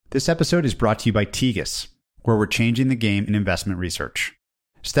This episode is brought to you by Tegas, where we're changing the game in investment research.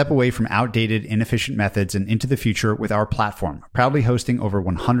 Step away from outdated, inefficient methods and into the future with our platform, proudly hosting over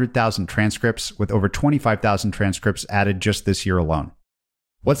 100,000 transcripts with over 25,000 transcripts added just this year alone.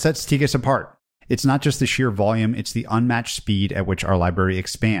 What sets Tegas apart? It's not just the sheer volume, it's the unmatched speed at which our library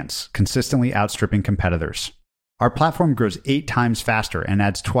expands, consistently outstripping competitors. Our platform grows 8 times faster and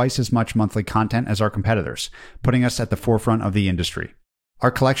adds twice as much monthly content as our competitors, putting us at the forefront of the industry. Our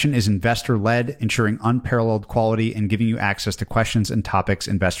collection is investor-led, ensuring unparalleled quality and giving you access to questions and topics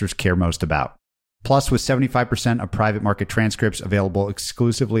investors care most about. Plus, with 75% of private market transcripts available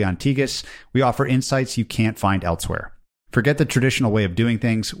exclusively on Tegas, we offer insights you can't find elsewhere. Forget the traditional way of doing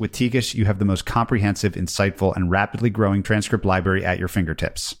things. With Tegas, you have the most comprehensive, insightful, and rapidly growing transcript library at your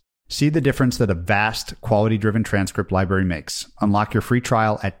fingertips. See the difference that a vast, quality-driven transcript library makes. Unlock your free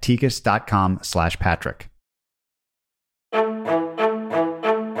trial at tegas.com/Patrick.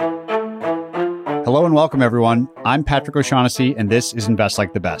 Hello and welcome, everyone. I'm Patrick O'Shaughnessy, and this is Invest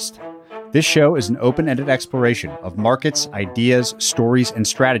Like the Best. This show is an open-ended exploration of markets, ideas, stories, and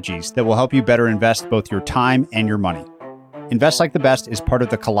strategies that will help you better invest both your time and your money. Invest Like the Best is part of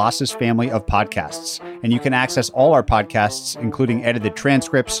the Colossus family of podcasts, and you can access all our podcasts, including edited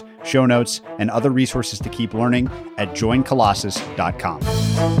transcripts, show notes, and other resources to keep learning at joincolossus.com.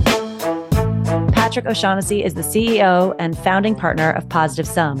 Patrick O'Shaughnessy is the CEO and founding partner of Positive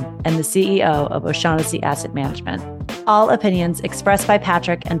Sum and the CEO of O'Shaughnessy Asset Management. All opinions expressed by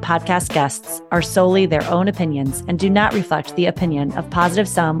Patrick and podcast guests are solely their own opinions and do not reflect the opinion of Positive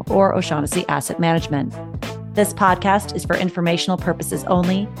Sum or O'Shaughnessy Asset Management. This podcast is for informational purposes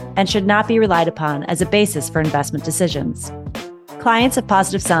only and should not be relied upon as a basis for investment decisions. Clients of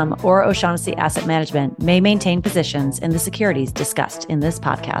Positive Sum or O'Shaughnessy Asset Management may maintain positions in the securities discussed in this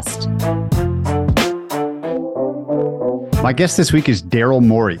podcast. My guest this week is Daryl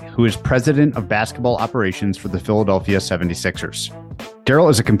Morey, who is president of basketball operations for the Philadelphia 76ers. Daryl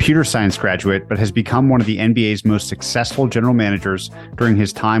is a computer science graduate, but has become one of the NBA's most successful general managers during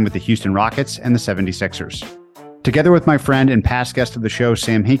his time with the Houston Rockets and the 76ers. Together with my friend and past guest of the show,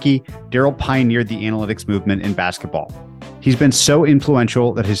 Sam Hinkie, Daryl pioneered the analytics movement in basketball. He's been so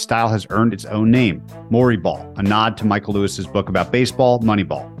influential that his style has earned its own name, Morey Ball, a nod to Michael Lewis's book about baseball,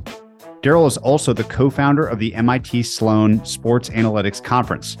 Moneyball. Daryl is also the co-founder of the MIT Sloan Sports Analytics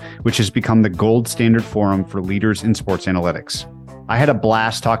Conference, which has become the gold standard forum for leaders in sports analytics. I had a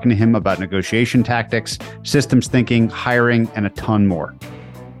blast talking to him about negotiation tactics, systems thinking, hiring, and a ton more.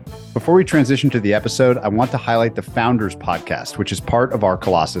 Before we transition to the episode, I want to highlight the Founders podcast, which is part of our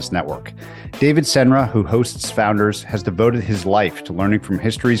Colossus network. David Senra, who hosts Founders, has devoted his life to learning from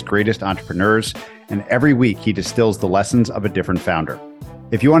history's greatest entrepreneurs, and every week he distills the lessons of a different founder.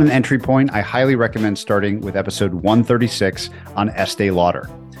 If you want an entry point, I highly recommend starting with episode 136 on Estee Lauder.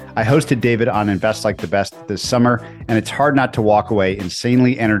 I hosted David on Invest Like the Best this summer, and it's hard not to walk away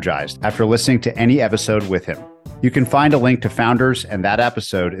insanely energized after listening to any episode with him. You can find a link to Founders and that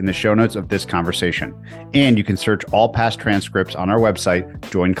episode in the show notes of this conversation, and you can search all past transcripts on our website,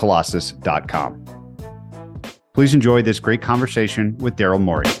 joincolossus.com. Please enjoy this great conversation with Daryl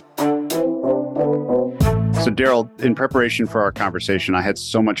Morey. So Daryl, in preparation for our conversation, I had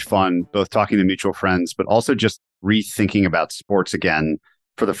so much fun both talking to mutual friends, but also just rethinking about sports again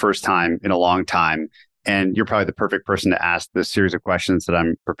for the first time in a long time. And you're probably the perfect person to ask this series of questions that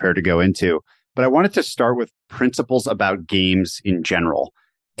I'm prepared to go into. But I wanted to start with principles about games in general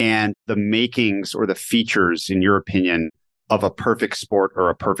and the makings or the features, in your opinion, of a perfect sport or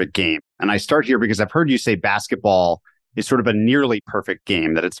a perfect game. And I start here because I've heard you say basketball is sort of a nearly perfect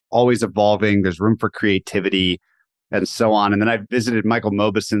game, that it's always evolving, there's room for creativity and so on. And then I visited Michael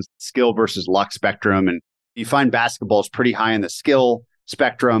Mauboussin's skill versus luck spectrum, and you find basketball is pretty high in the skill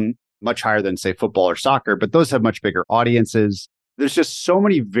spectrum, much higher than, say, football or soccer, but those have much bigger audiences. There's just so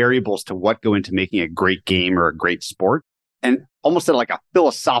many variables to what go into making a great game or a great sport. And almost at like a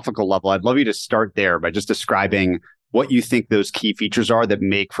philosophical level, I'd love you to start there by just describing what you think those key features are that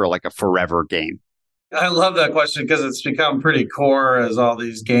make for like a forever game. I love that question because it's become pretty core as all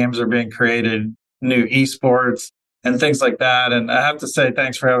these games are being created, new esports and things like that. And I have to say,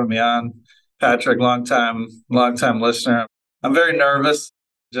 thanks for having me on, Patrick, long time listener. I'm very nervous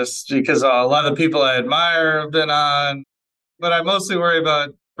just because a lot of the people I admire have been on, but I mostly worry about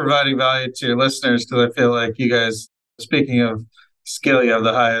providing value to your listeners because I feel like you guys, speaking of skill, you have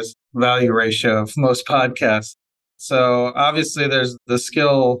the highest value ratio of most podcasts. So obviously there's the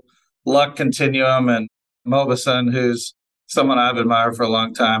skill luck continuum, and Mauboussin, who's someone I've admired for a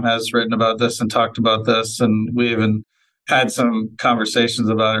long time, has written about this and talked about this. And we even had some conversations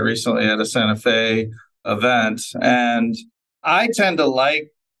about it recently at a Santa Fe event. And I tend to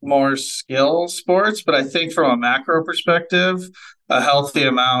like more skill sports, but I think from a macro perspective, a healthy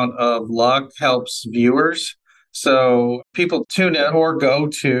amount of luck helps viewers. So people tune in or go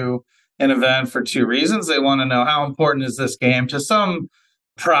to an event for two reasons. They want to know how important is this game to some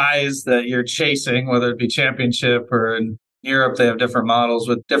prize that you're chasing, whether it be championship or in Europe, they have different models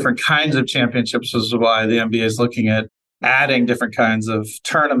with different kinds of championships, which is why the NBA is looking at adding different kinds of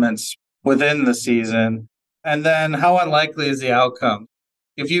tournaments within the season. And then how unlikely is the outcome?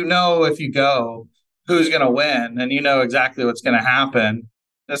 If you know, if you go, who's going to win and you know exactly what's going to happen,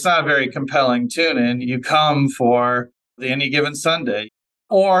 that's not a very compelling tune in. You come for the any given Sunday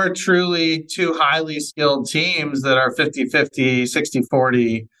or truly two highly skilled teams that are 50-50,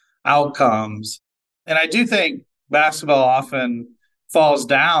 60-40 outcomes. And I do think basketball often falls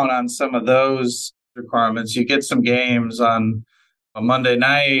down on some of those requirements. You get some games on a Monday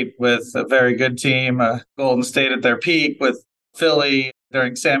night with a very good team, Golden State at their peak with Philly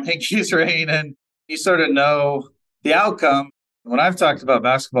during Sam Hinkie's reign, and you sort of know the outcome. When I've talked about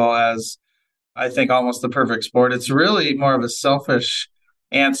basketball as, I think, almost the perfect sport, it's really more of a selfish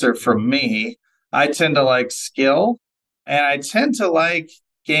answer from me. I tend to like skill, and I tend to like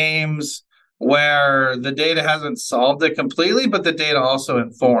games where the data hasn't solved it completely, but the data also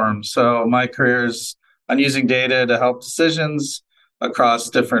informs. So my career is on using data to help decisions across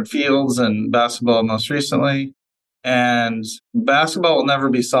different fields, and basketball most recently. And basketball will never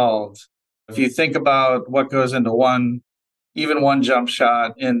be solved. If you think about what goes into even one jump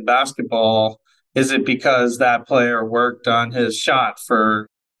shot in basketball, is it because that player worked on his shot for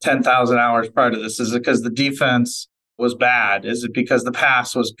 10,000 hours prior to this? Is it because the defense was bad? Is it because the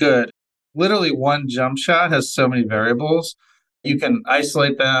pass was good? Literally, one jump shot has so many variables. You can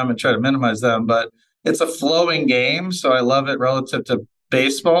isolate them and try to minimize them, but it's a flowing game. So I love it relative to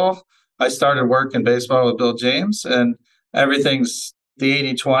baseball. I started work in baseball with Bill James, and everything's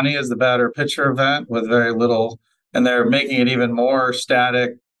the 80-20 is the batter pitcher event with very little, and they're making it even more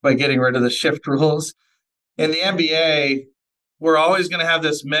static by getting rid of the shift rules. In the NBA, we're always going to have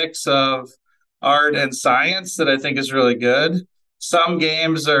this mix of art and science that I think is really good. Some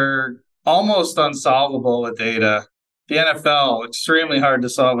games are almost unsolvable with data. The NFL, extremely hard to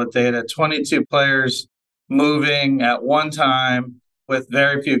solve with data. 22 players moving at one time with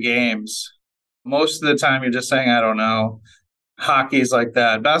very few games. Most of the time, you're just saying, I don't know. Hockey's like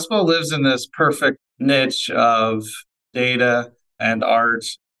that. Basketball lives in this perfect niche of data and art.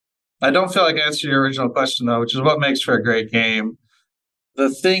 I don't feel like I answered your original question, though, which is what makes for a great game. The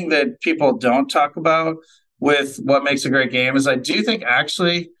thing that people don't talk about with what makes a great game is I do think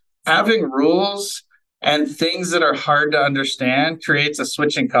actually having rules and things that are hard to understand creates a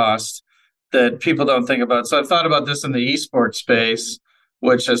switching cost that people don't think about. So I've thought about this in the esports space,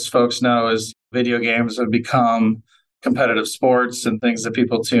 which, as folks know, is video games have become competitive sports and things that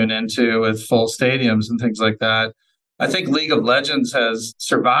people tune into with full stadiums and things like that. I think League of Legends has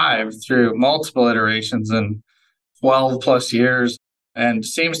survived through multiple iterations and 12 plus years and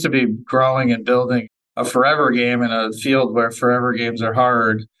seems to be growing and building a forever game in a field where forever games are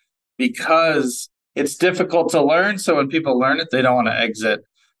hard because it's difficult to learn. So when people learn it, they don't want to exit.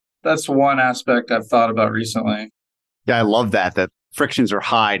 That's one aspect I've thought about recently. Yeah, I love that frictions are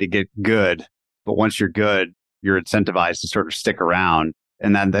high to get good. But once you're good, you're incentivized to sort of stick around.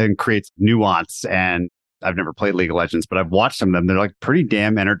 And that then creates nuance. And I've never played League of Legends, but I've watched some of them. They're like pretty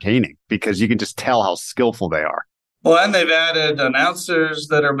damn entertaining because you can just tell how skillful they are. Well, and they've added announcers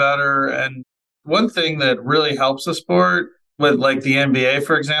that are better. And one thing that really helps the sport with like the NBA,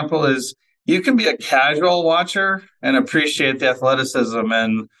 for example, is you can be a casual watcher and appreciate the athleticism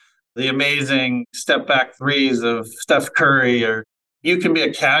and the amazing step back threes of Steph Curry, or you can be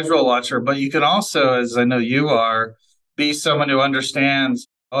a casual watcher, but you can also, as I know you are, be someone who understands,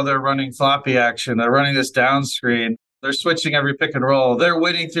 oh, they're running floppy action. They're running this down screen. They're switching every pick and roll. They're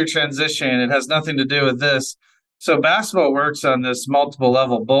winning through transition. It has nothing to do with this. So basketball works on this multiple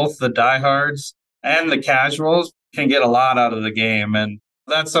level. Both the diehards and the casuals can get a lot out of the game. And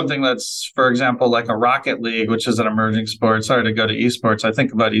that's something that's, for example, like a Rocket League, which is an emerging sport. Sorry to go to esports. I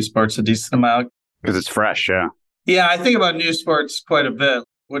think about esports a decent amount. Because it's fresh, yeah. Yeah, I think about new sports quite a bit.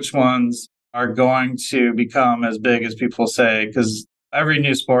 Which ones are going to become as big as people say? Because every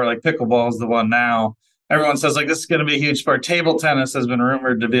new sport, like pickleball is the one now. Everyone says, like, this is going to be a huge sport. Table tennis has been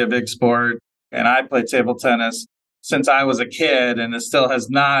rumored to be a big sport. And I played table tennis since I was a kid, and it still has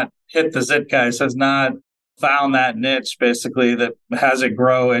not hit the zeitgeist, has not found that niche, basically, that has it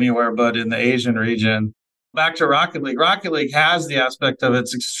grow anywhere but in the Asian region. Back to Rocket League. Rocket League has the aspect of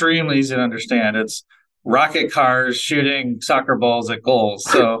it's extremely easy to understand. It's rocket cars shooting soccer balls at goals.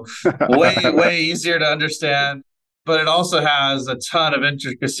 So way easier to understand. but it also has a ton of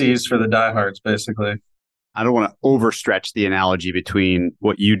intricacies for the diehards, basically. I don't want to overstretch the analogy between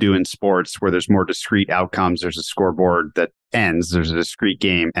what you do in sports, where there's more discrete outcomes, there's a scoreboard that ends, there's a discrete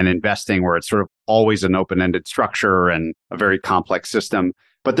game, and investing where it's sort of always an open-ended structure and a very complex system.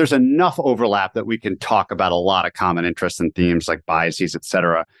 But there's enough overlap that we can talk about a lot of common interests and themes like biases, et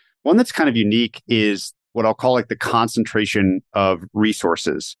cetera. One that's kind of unique is what I'll call like the concentration of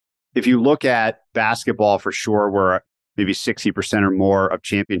resources. If you look at basketball for sure, where maybe 60% or more of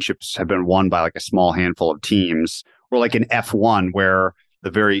championships have been won by like a small handful of teams, or like in F1 where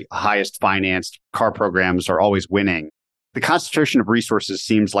the very highest financed car programs are always winning. The concentration of resources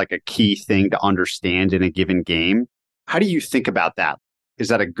seems like a key thing to understand in a given game. How do you think about that? Is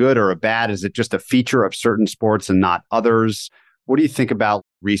that a good or a bad? Is it just a feature of certain sports and not others? What do you think about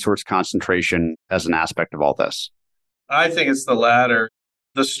resource concentration as an aspect of all this? I think it's the latter.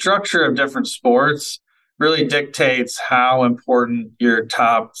 The structure of different sports really dictates how important your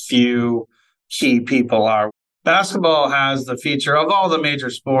top few key people are. Basketball has the feature of all the major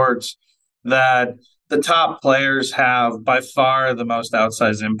sports that the top players have by far the most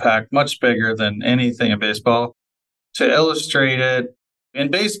outsized impact, much bigger than anything in baseball. To illustrate it, in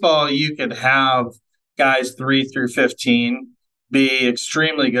baseball, you could have guys 3 through 15 be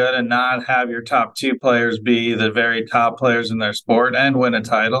extremely good and not have your top two players be the very top players in their sport and win a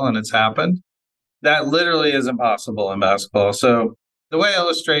title, and it's happened. That literally is impossible in basketball. So the way I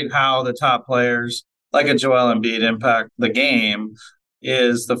illustrate how the top players, like a Joel Embiid, impact the game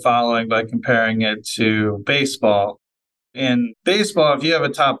is the following by comparing it to baseball. In baseball, if you have a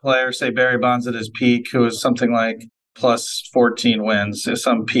top player, say Barry Bonds at his peak, who is something like plus 14 wins, is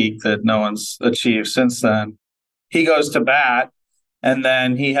some peak that no one's achieved since then, he goes to bat and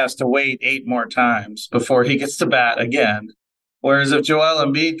then he has to wait 8 more times before he gets to bat again. Whereas if Joel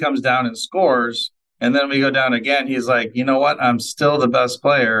Embiid comes down and scores, and then we go down again, he's like, you know what? I'm still the best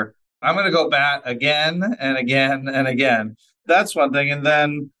player. I'm going to go bat again and again and again. That's one thing. And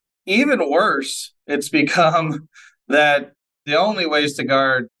then even worse, it's become that the only ways to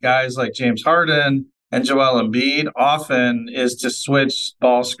guard guys like James Harden and Joel Embiid often is to switch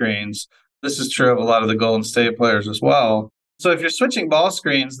ball screens. This is true of a lot of the Golden State players as well. So if you're switching ball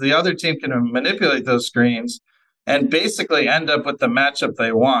screens, the other team can manipulate those screens and basically end up with the matchup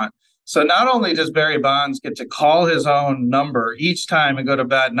they want. So not only does Barry Bonds get to call his own number each time and go to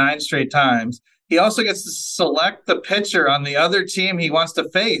bat 9 straight times, he also gets to select the pitcher on the other team he wants to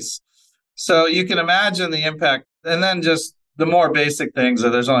face. So you can imagine the impact. And then just the more basic things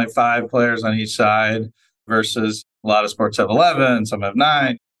are there's only 5 players on each side versus a lot of sports have 11, some have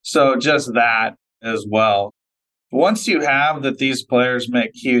 9. So just that as well. Once you have that these players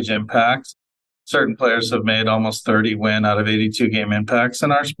make huge impacts, certain players have made almost 30 win out of 82 game impacts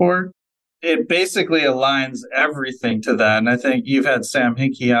in our sport. It basically aligns everything to that. And I think you've had Sam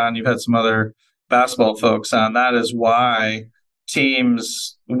Hinkie on, you've had some other basketball folks on. That is why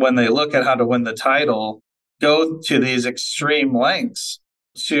teams, when they look at how to win the title, go to these extreme lengths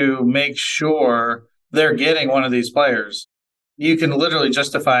to make sure they're getting one of these players. You can literally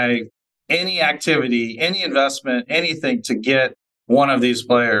justify any activity, any investment, anything to get one of these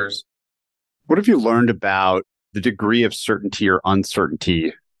players. What have you learned about the degree of certainty or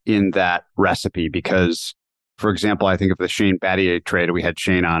uncertainty in that recipe? Because, for example, I think of the Shane Battier trade. We had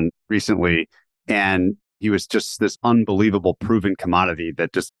Shane on recently, and he was just this unbelievable proven commodity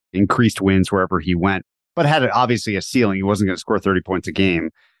that just increased wins wherever he went, but had obviously a ceiling. He wasn't going to score 30 points a game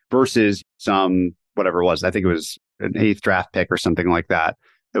versus some, whatever it was, I think it was an 8th draft pick or something like that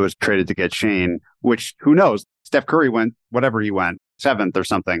was traded to get Shane, which who knows? Steph Curry went, whatever he went, 7th or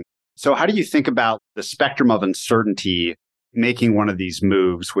something. So how do you think about the spectrum of uncertainty making one of these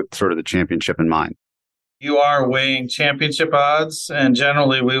moves with sort of the championship in mind? You are weighing championship odds, and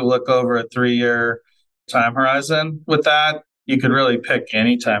generally we look over a 3-year time horizon with that. You could really pick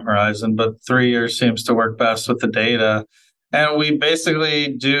any time horizon, but 3 years seems to work best with the data. And we basically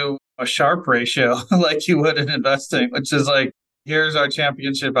do a Sharpe ratio like you would in investing, which is like, here's our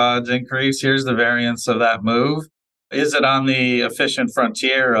championship odds increase. Here's the variance of that move. Is it on the efficient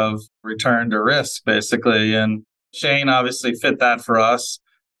frontier of return to risk, basically? And Shane obviously fit that for us.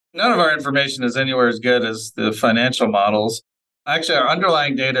 None of our information is anywhere as good as the financial models. Actually, our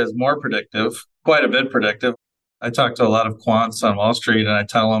underlying data is more predictive, quite a bit predictive. I talk to a lot of quants on Wall Street and I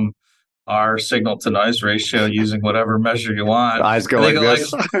tell them our signal to noise ratio using whatever measure you want. Eyes go like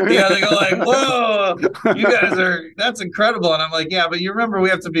this. Yeah, they go like, whoa, you guys that's incredible. And I'm like, yeah, but you remember we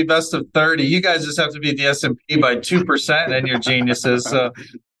have to be best of 30. You guys just have to beat the S&P by 2% and you're geniuses. So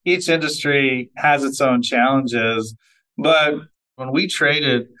each industry has its own challenges. But when we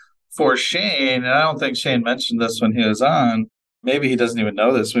traded for Shane, and I don't think Shane mentioned this when he was on, maybe he doesn't even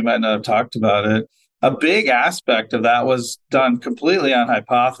know this, we might not have talked about it. A big aspect of that was done completely on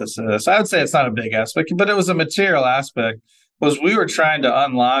hypothesis. I would say it's not a big aspect, but it was a material aspect, was we were trying to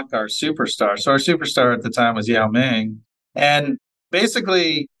unlock our superstar. So our superstar at the time was Yao Ming. And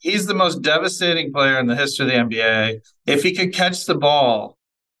basically, he's the most devastating player in the history of the NBA. If he could catch the ball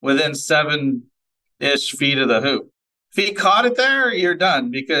within 7-ish feet of the hoop, if he caught it there, you're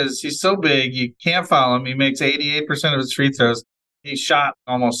done because he's so big, you can't foul him. He makes 88% of his free throws. He shot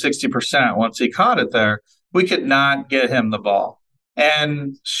almost 60% once he caught it there. We could not get him the ball.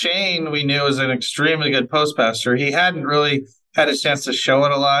 And Shane, we knew, was an extremely good post passer. He hadn't really had a chance to show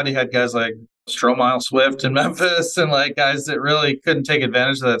it a lot. He had guys like Stromile Swift in Memphis and like guys that really couldn't take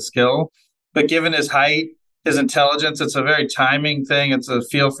advantage of that skill. But given his height, his intelligence, it's a very timing thing. It's a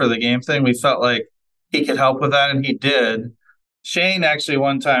feel for the game thing. We felt like he could help with that, and he did. Shane actually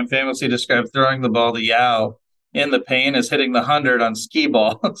one time famously described throwing the ball to Yao in the paint as hitting the 100 on skee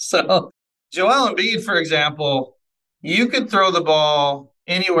ball. So Joel Embiid, for example, you could throw the ball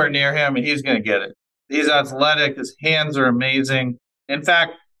anywhere near him and he's going to get it. He's athletic. His hands are amazing. In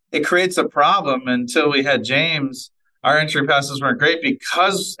fact, it creates a problem until we had James. Our entry passes weren't great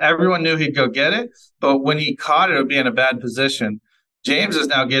because everyone knew he'd go get it. But when he caught it, it would be in a bad position. James is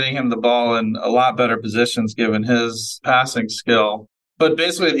now getting him the ball in a lot better positions given his passing skill. But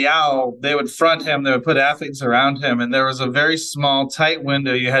basically, the Yao, they would front him, they would put athletes around him, and there was a very small, tight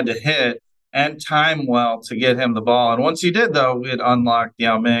window you had to hit and time well to get him the ball. And once you did, though, it unlocked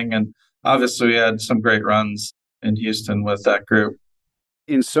Yao Ming, and obviously we had some great runs in Houston with that group.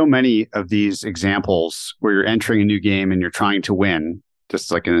 In so many of these examples where you're entering a new game and you're trying to win,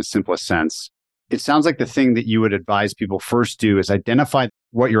 just like in the simplest sense, it sounds like the thing that you would advise people first do is identify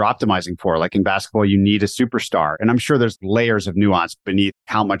what you're optimizing for. Like in basketball, you need a superstar. And I'm sure there's layers of nuance beneath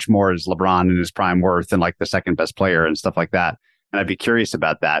how much more is LeBron in his prime worth than like the second best player and stuff like that. And I'd be curious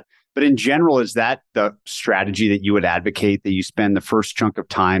about that. But in general, is that the strategy that you would advocate, that you spend the first chunk of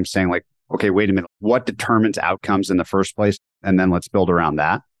time saying like, okay, wait a minute, what determines outcomes in the first place? And then let's build around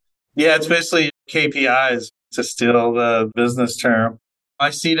that? Yeah, it's basically KPIs, to steal the business term. I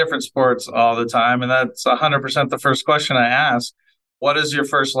see different sports all the time, and that's 100% the first question I ask. What is your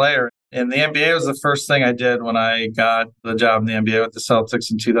first layer? And the NBA was the first thing I did when I got the job in the NBA with the Celtics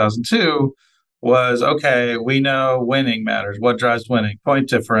in 2002 was, okay, we know winning matters. What drives winning? Point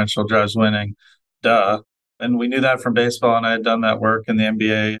differential drives winning. Duh. And we knew that from baseball, and I had done that work in the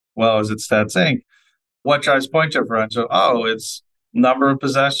NBA well as at Stats Inc. What drives point differential? Oh, it's number of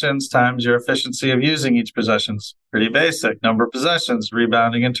possessions times your efficiency of using each possession. Pretty basic. Number of possessions,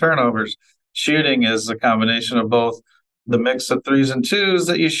 rebounding and turnovers. Shooting is a combination of both the mix of threes and twos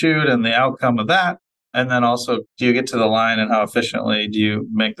that you shoot and the outcome of that. And then also, do you get to the line and how efficiently do you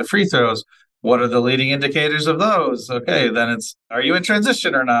make the free throws? What are the leading indicators of those? Okay, then it's, are you in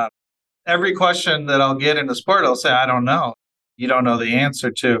transition or not? Every question that I'll get in the sport, I'll say, I don't know. You don't know the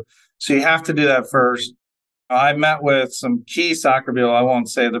answer to. So you have to do that first. I met with some key soccer people, I won't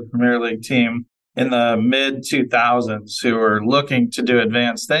say the Premier League team, in the mid 2000s who were looking to do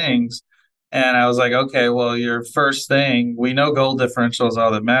advanced things. And I was like, okay, well, your first thing, we know goal differential is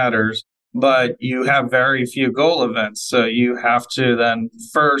all that matters, but you have very few goal events. So you have to then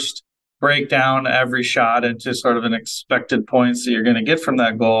first break down every shot into sort of an expected points that you're going to get from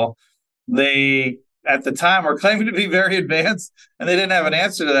that goal. They, at the time, were claiming to be very advanced, and they didn't have an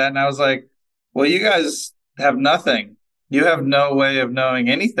answer to that. And I was like, well, you guys have nothing. You have no way of knowing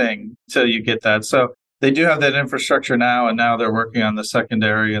anything till you get that. So they do have that infrastructure now, and now they're working on the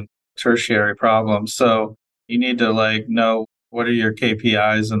secondary and tertiary problems. So you need to like know what are your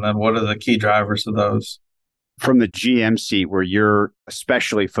KPIs and then what are the key drivers of those. From the GM seat where you're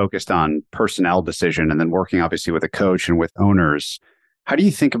especially focused on personnel decision and then working obviously with a coach and with owners, how do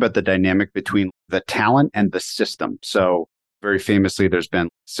you think about the dynamic between the talent and the system? So very famously, there's been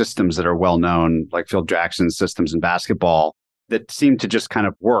systems that are well known, like Phil Jackson's systems in basketball, that seem to just kind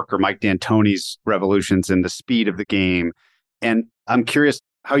of work, or Mike D'Antoni's revolutions in the speed of the game. And I'm curious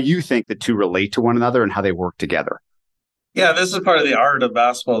how you think the two relate to one another and how they work together. Yeah, this is part of the art of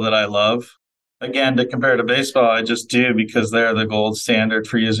basketball that I love. Again, to compare to baseball, I just do because they're the gold standard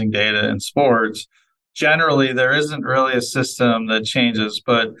for using data in sports. Generally, there isn't really a system that changes,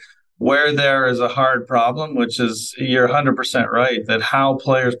 but where there is a hard problem, which is you're 100% right, that how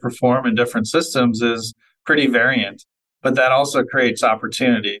players perform in different systems is pretty variant, but that also creates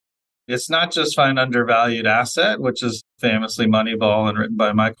opportunity. It's not just find undervalued asset, which is famously Moneyball and written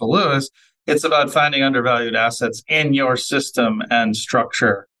by Michael Lewis. It's about finding undervalued assets in your system and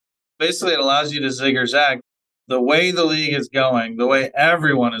structure. Basically, it allows you to zig or zag. The way the league is going, the way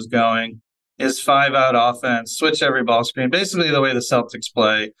everyone is going, is 5-out offense, switch every ball screen, basically the way the Celtics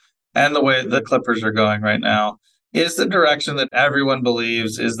play and the way the Clippers are going right now is the direction that everyone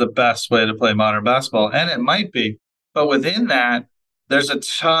believes is the best way to play modern basketball. And it might be. But within that, there's a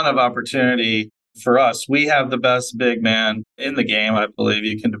ton of opportunity for us. We have the best big man in the game. I believe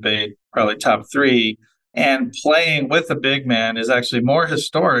you can debate probably top 3. And playing with a big man is actually more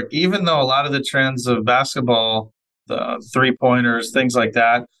historic, even though a lot of the trends of basketball, the 3-pointers, things like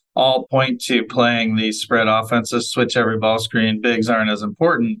that, all point to playing these spread offenses, switch every ball screen, bigs aren't as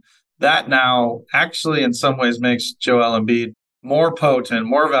important. That now actually in some ways makes Joel Embiid more potent,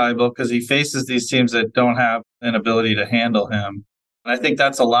 more valuable because he faces these teams that don't have an ability to handle him. And I think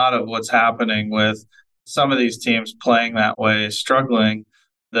that's a lot of what's happening with some of these teams playing that way, struggling,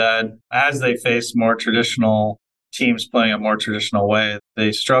 that as they face more traditional teams playing a more traditional way,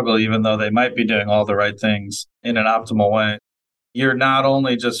 they struggle even though they might be doing all the right things in an optimal way. You're not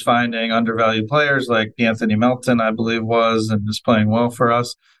only just finding undervalued players like Anthony Melton, I believe was, and is playing well for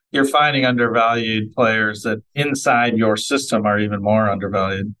us. You're finding undervalued players that inside your system are even more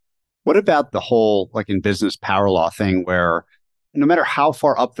undervalued. What about the whole, like in business power law thing, where no matter how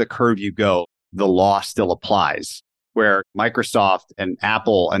far up the curve you go, the law still applies, where Microsoft and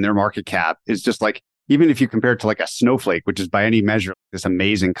Apple and their market cap is just like, even if you compare it to like a Snowflake, which is by any measure this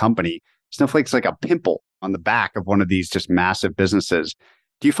amazing company, Snowflake's like a pimple on the back of one of these just massive businesses.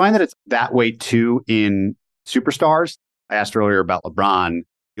 Do you find that it's that way too in superstars? I asked earlier about LeBron.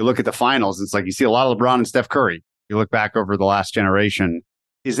 You look at the finals, it's like you see a lot of LeBron and Steph Curry. You look back over the last generation.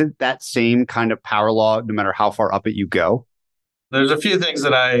 Is it that same kind of power law no matter how far up it you go? There's a few things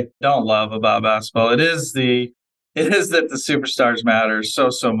that I don't love about basketball. It is that the superstars matter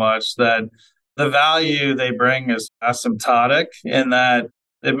so much that the value they bring is asymptotic in that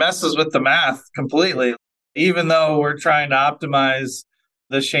it messes with the math completely. Even though we're trying to optimize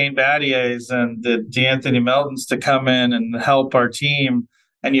the Shane Battiers and the DeAnthony Meltons to come in and help our team,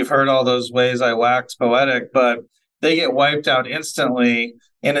 and you've heard all those ways I wax poetic, but they get wiped out instantly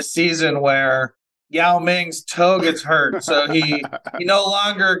in a season where Yao Ming's toe gets hurt. So he no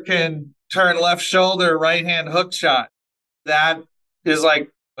longer can turn left shoulder, right hand hook shot. That is like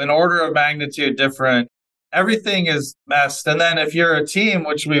an order of magnitude different. Everything is messed. And then if you're a team,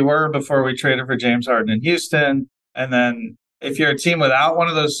 which we were before we traded for James Harden in Houston, and then if you're a team without one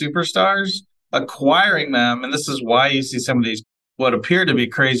of those superstars, acquiring them, and this is why you see some of these what appear to be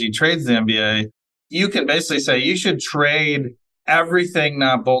crazy trades in the NBA, you can basically say you should trade everything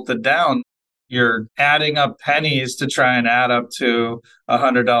not bolted down. You're adding up pennies to try and add up to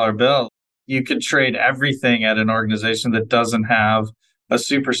 $100 bill. You could trade everything at an organization that doesn't have a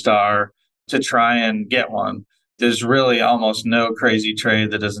superstar to try and get one. There's really almost no crazy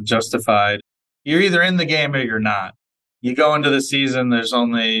trade that isn't justified. You're either in the game or you're not. You go into the season, there's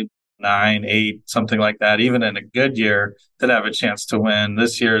only 9, 8, something like that, even in a good year, that have a chance to win.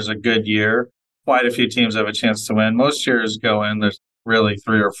 This year is a good year. Quite a few teams have a chance to win. Most years go in, there's really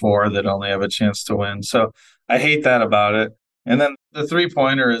 3 or 4 that only have a chance to win. So I hate that about it. And then the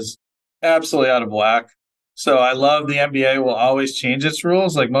 3-pointer is absolutely out of whack. So I love the NBA will always change its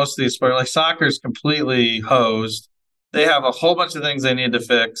rules. Like most of these sports, like soccer is completely hosed. They have a whole bunch of things they need to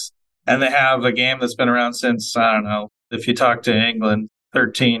fix. And they have a game that's been around since, I don't know, if you talk to England,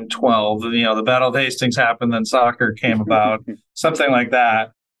 1312, the Battle of Hastings happened, then soccer came about, something like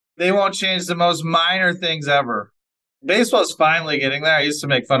that. They won't change the most minor things ever. Baseball's finally getting there. I used to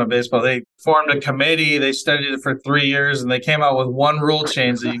make fun of baseball. They formed a committee. They studied it for 3 years, and they came out with one rule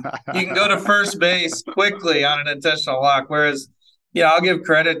change. That you can go to first base quickly on an intentional walk. Whereas, I'll give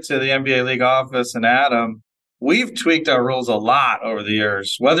credit to the NBA League office and Adam. We've tweaked our rules a lot over the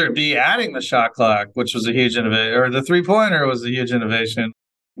years, whether it be adding the shot clock, which was a huge innovation, or the 3-pointer was a huge innovation.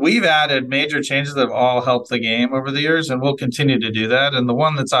 We've added major changes that have all helped the game over the years, and we'll continue to do that. And the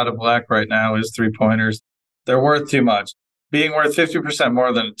one that's out of whack right now is 3-pointers. They're worth too much. Being worth 50%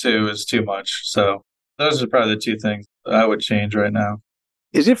 more than a 2 is too much. So those are probably the 2 things I would change right now.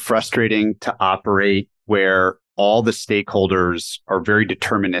 Is it frustrating to operate where all the stakeholders are very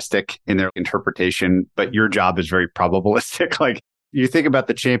deterministic in their interpretation, but your job is very probabilistic? Like you think about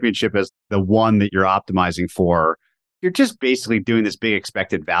the championship as the one that you're optimizing for, you're just basically doing this big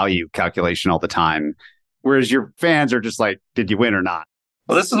expected value calculation all the time. Whereas your fans are just like, did you win or not?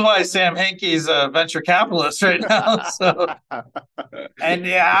 Well, this is why Sam Hinkie's a venture capitalist right now. So, and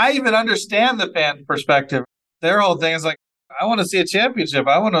I even understand the fan perspective. Their whole thing is like, I want to see a championship.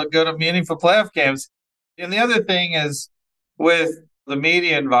 I want to go to meaningful playoff games. And the other thing is with the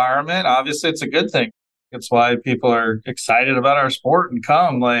media environment, obviously it's a good thing. It's why people are excited about our sport and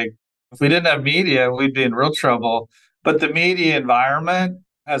come. Like If we didn't have media, we'd be in real trouble. But the media environment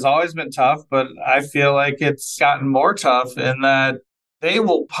has always been tough, but I feel like it's gotten more tough in that they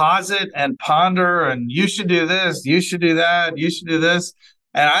will posit and ponder and you should do this, you should do that, you should do this.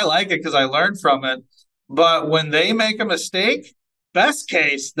 And I like it because I learned from it. But when they make a mistake, best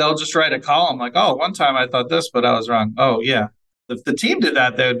case, they'll just write a column like, oh, one time I thought this, but I was wrong. Oh, yeah. If the team did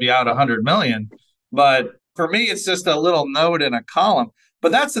that, they would be out 100 million. But for me, it's just a little note in a column.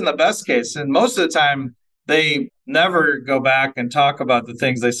 But that's in the best case. And most of the time, they never go back and talk about the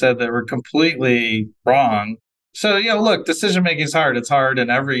things they said that were completely wrong. So, look, decision making is hard. It's hard in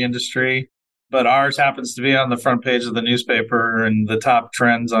every industry, but ours happens to be on the front page of the newspaper and the top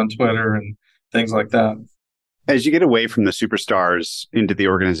trends on Twitter and things like that. As you get away from the superstars into the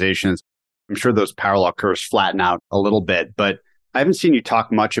organizations, I'm sure those parallel curves flatten out a little bit, but I haven't seen you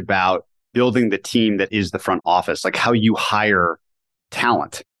talk much about building the team that is the front office, like how you hire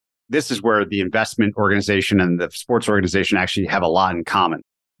talent. This is where the investment organization and the sports organization actually have a lot in common.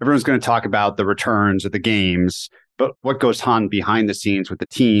 Everyone's going to talk about the returns of the games, but what goes on behind the scenes with the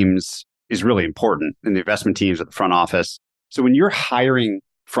teams is really important in the investment teams at the front office. So when you're hiring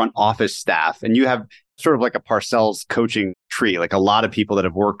front office staff and you have sort of like a Parcells coaching tree, like a lot of people that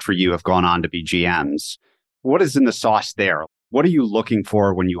have worked for you have gone on to be GMs, what is in the sauce there? What are you looking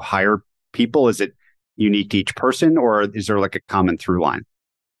for when you hire people? Is it unique to each person, or is there like a common through line?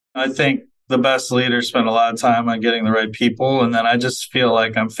 I think the best leaders spend a lot of time on getting the right people. And then I just feel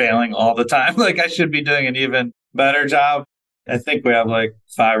like I'm failing all the time. Like I should be doing an even better job. I think we have like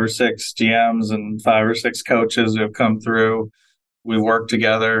 5 or 6 GMs and 5 or 6 coaches who have come through. We've worked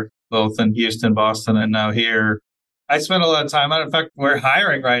together both in Houston, Boston, and now here. I spend a lot of time on it. In fact, we're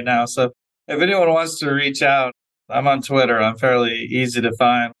hiring right now. So if anyone wants to reach out, I'm on Twitter. I'm fairly easy to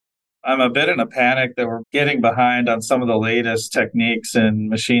find. I'm a bit in a panic that we're getting behind on some of the latest techniques in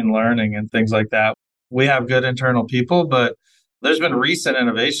machine learning and things like that. We have good internal people, but there's been recent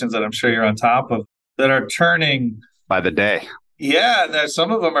innovations that I'm sure you're on top of that are turning by the day. Yeah,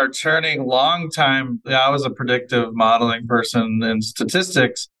 some of them are turning long time. I was a predictive modeling person in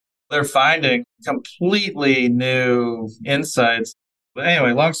statistics. They're finding completely new insights. But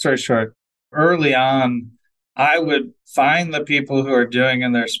anyway, long story short, early on, I would find the people who are doing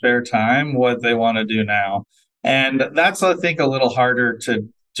in their spare time what they want to do now. And that's, I think, a little harder to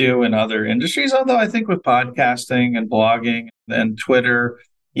do in other industries. Although I think with podcasting and blogging and Twitter,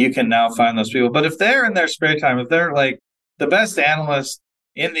 you can now find those people. But if they're in their spare time, if they're like the best analyst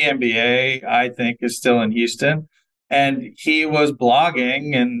in the NBA, I think, is still in Houston. And he was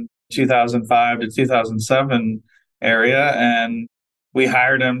blogging in 2005 to 2007 area. And we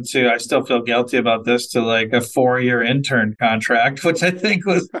hired him I still feel guilty about this, to like a 4-year intern contract, which I think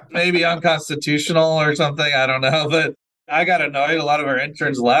was maybe unconstitutional or something. I don't know. But I got annoyed. A lot of our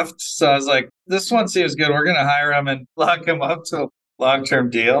interns left. So I was like, this one seems good. We're going to hire him and lock him up to a long-term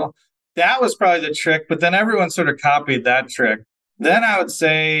deal. That was probably the trick. But then everyone sort of copied that trick. Then I would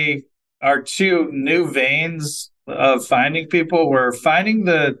say our 2 new veins of finding people were finding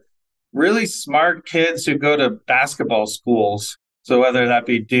the really smart kids who go to basketball schools. So whether that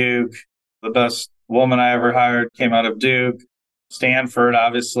be Duke, the best woman I ever hired came out of Duke, Stanford,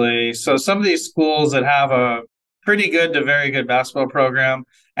 obviously. So some of these schools that have a pretty good to very good basketball program,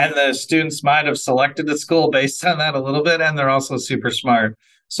 and the students might have selected the school based on that a little bit, and they're also super smart.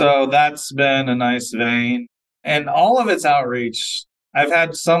 So that's been a nice vein. And all of it's outreach. I've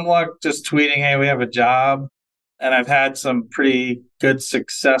had some luck just tweeting, hey, we have a job. And I've had some pretty good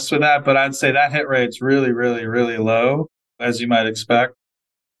success with that. But I'd say that hit rate's really, really, really low, as you might expect.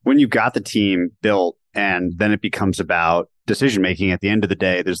 When you've got the team built and then it becomes about decision making, at the end of the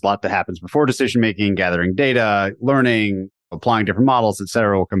day, there's a lot that happens before decision making, gathering data, learning, applying different models, et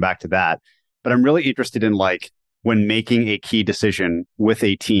cetera. We'll come back to that. But I'm really interested in like when making a key decision with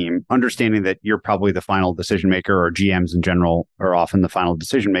a team, understanding that you're probably the final decision maker, or GMs in general are often the final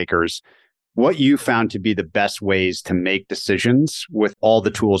decision makers. What you found to be the best ways to make decisions with all the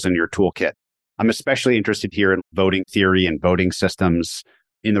tools in your toolkit. I'm especially interested here in voting theory and voting systems,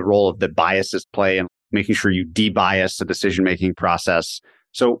 in the role of the biases play and making sure you debias the decision-making process.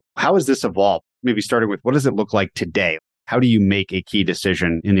 So how has this evolved? Maybe starting with, what does it look like today? How do you make a key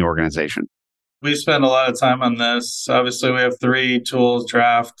decision in the organization? We spend a lot of time on this. Obviously, we have 3 tools: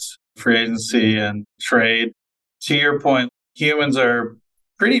 draft, free agency, and trade. To your point, humans are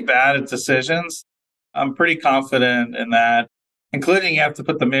pretty bad at decisions. I'm pretty confident in that, including you have to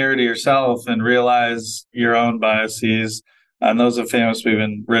put the mirror to yourself and realize your own biases. And those are famously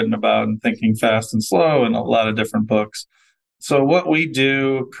been written about in Thinking Fast and Slow in a lot of different books. So what we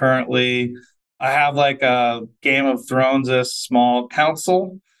do currently, I have like a Game of Thrones, a small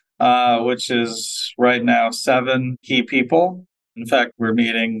council which is right now 7 key people. In fact, we're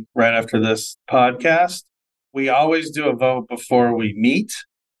meeting right after this podcast. We always do a vote before we meet.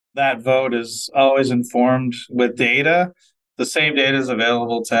 That vote is always informed with data. The same data is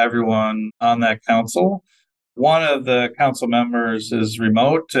available to everyone on that council. One of the council members is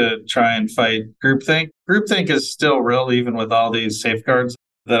remote to try and fight groupthink. Groupthink is still real, even with all these safeguards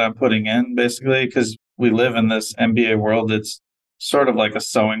that I'm putting in, basically, because we live in this MBA world. It's sort of like a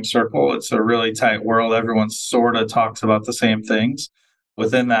sewing circle. It's a really tight world. Everyone sort of talks about the same things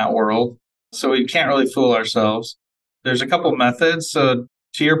within that world. So we can't really fool ourselves. There's a couple methods. So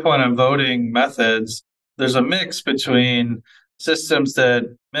to your point on voting methods, there's a mix between systems that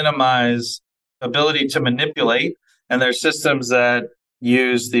minimize ability to manipulate, and there's systems that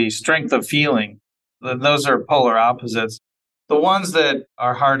use the strength of feeling. Those are polar opposites. The ones that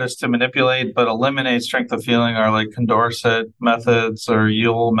are hardest to manipulate but eliminate strength of feeling are like Condorcet methods or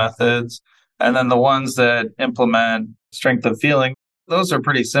Yule methods. And then the ones that implement strength of feeling, those are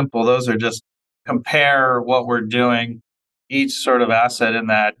pretty simple. Those are just compare what we're doing, each sort of asset in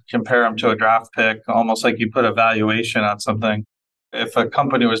that, compare them to a draft pick, almost like you put a valuation on something. If a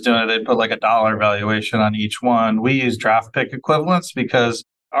company was doing it, they'd put like $1 valuation on each one. We use draft pick equivalents because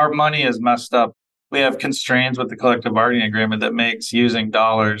our money is messed up. We have constraints with the collective bargaining agreement that makes using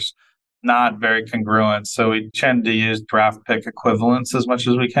dollars not very congruent. So we tend to use draft pick equivalents as much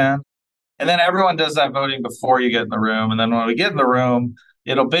as we can. And then everyone does that voting before you get in the room. And then when we get in the room,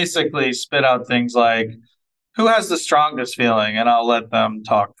 it'll basically spit out things like, who has the strongest feeling? And I'll let them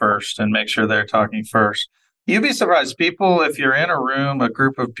talk first and make sure they're talking first. You'd be surprised, people, if you're in a room, a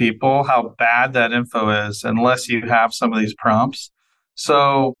group of people, how bad that info is unless you have some of these prompts.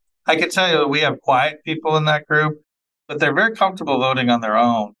 So I can tell you that we have quiet people in that group, but they're very comfortable voting on their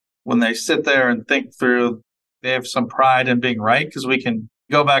own. When they sit there and think through, they have some pride in being right because we can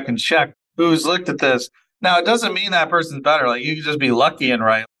go back and check who's looked at this. Now, it doesn't mean that person's better. Like, you can just be lucky and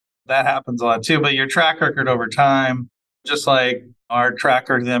right. That happens a lot too. But your track record over time, just like our track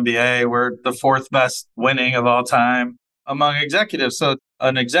record in the NBA, we're the 4th best winning of all time among executives. So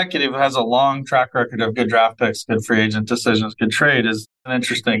an executive who has a long track record of good draft picks, good free agent decisions, good trade is an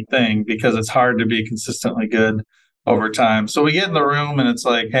interesting thing because it's hard to be consistently good over time. So we get in the room and it's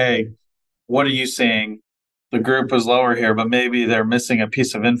like, hey, what are you seeing? The group is lower here, but maybe they're missing a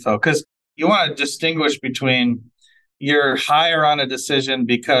piece of info. Because you want to distinguish between you're higher on a decision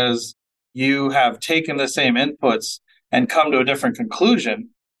because you have taken the same inputs and come to a different conclusion.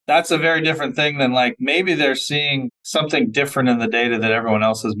 That's a very different thing than like maybe they're seeing something different in the data that everyone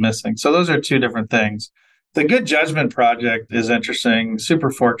else is missing. So those are two different things. The good judgment project is interesting.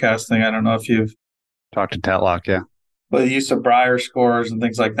 Super forecasting. I don't know if you've talked to Tetlock, yeah. But the use of Breyer scores and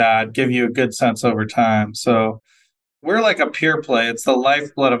things like that give you a good sense over time. So we're like a pure play. It's the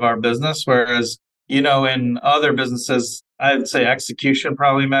lifeblood of our business. Whereas, in other businesses, I'd say execution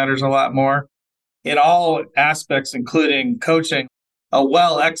probably matters a lot more. In all aspects, including coaching, a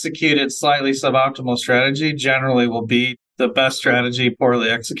well-executed, slightly suboptimal strategy generally will beat the best strategy poorly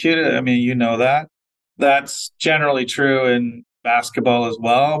executed. I mean, you know that. That's generally true in basketball as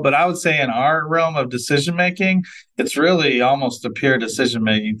well. But I would say in our realm of decision-making, it's really almost a pure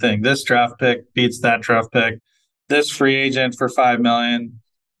decision-making thing. This draft pick beats that draft pick. This free agent for $5 million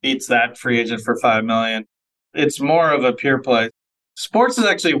beats that free agent for $5 million. It's more of a pure play. Sports is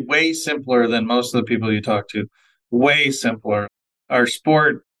actually way simpler than most of the people you talk to. Way simpler. Our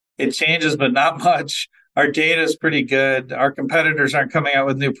sport, it changes, but not much. Our data is pretty good. Our competitors aren't coming out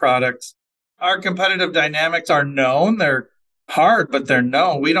with new products. Our competitive dynamics are known. They're hard, but they're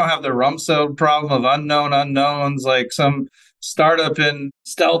known. We don't have the Rumsfeld problem of unknown unknowns, like some startup in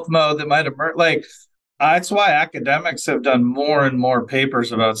stealth mode that might emerge. Like, that's why academics have done more and more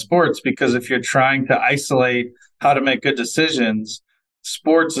papers about sports, because if you're trying to isolate how to make good decisions,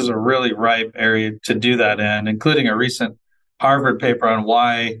 sports is a really ripe area to do that in, including a recent Harvard paper on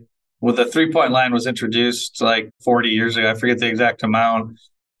why the 3-point line was introduced like 40 years ago. I forget the exact amount,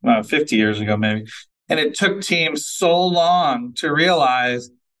 50 years ago maybe. And it took teams so long to realize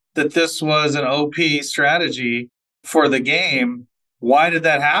that this was an OP strategy for the game. Why did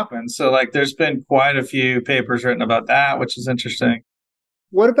that happen? So there's been quite a few papers written about that, which is interesting.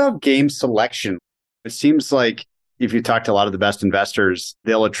 What about game selection? It seems like if you talk to a lot of the best investors,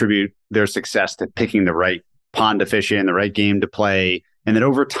 they'll attribute their success to picking the right pond to fish in, the right game to play. And then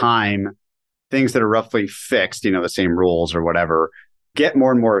over time, things that are roughly fixed, the same rules or whatever, get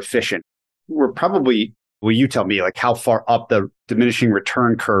more and more efficient. We're probably, you tell me, how far up the diminishing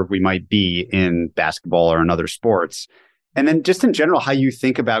return curve we might be in basketball or in other sports. And then just in general, how you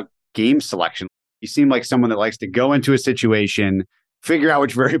think about game selection. You seem like someone that likes to go into a situation, figure out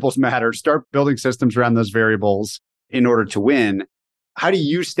which variables matter, start building systems around those variables in order to win. How do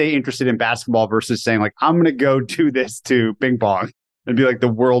you stay interested in basketball versus saying like, I'm going to go do this to ping pong and be like the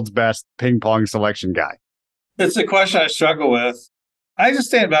world's best ping pong selection guy? It's a question I struggle with. I just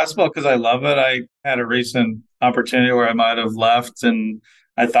stay in basketball because I love it. I had a recent opportunity where I might have left, and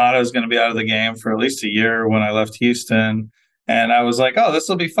I thought I was going to be out of the game for at least a year when I left Houston. And I was like, oh, this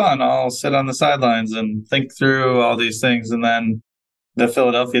will be fun. I'll sit on the sidelines and think through all these things. And then the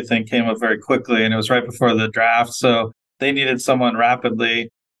Philadelphia thing came up very quickly, and it was right before the draft. So they needed someone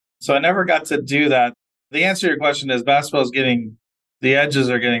rapidly. So I never got to do that. The answer to your question is the edges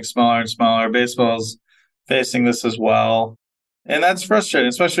are getting smaller and smaller. Baseball's facing this as well. And that's frustrating,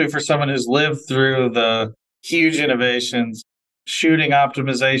 especially for someone who's lived through the huge innovations. Shooting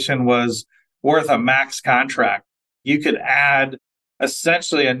optimization was worth a max contract. You could add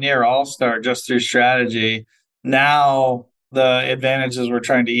essentially a near all-star just through strategy. Now the advantages we're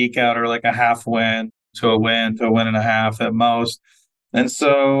trying to eke out are like a half win to a win and a half at most. And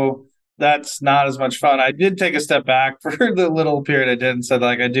so that's not as much fun. I did take a step back for the little period I did and said,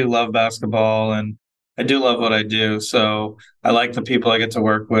 like, I do love basketball and I do love what I do. So I like the people I get to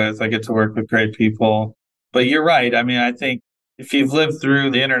work with. I get to work with great people. But you're right. I mean, I think if you've lived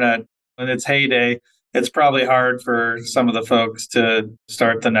through the internet in its heyday, it's probably hard for some of the folks to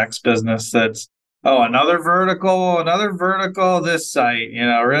start the next business that's, oh, another vertical, this site,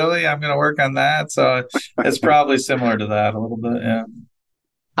 really? I'm going to work on that. So it's probably similar to that a little bit. Yeah.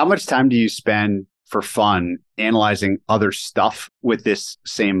 How much time do you spend for fun analyzing other stuff with this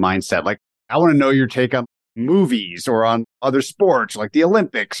same mindset? Like, I want to know your take on movies or on other sports like the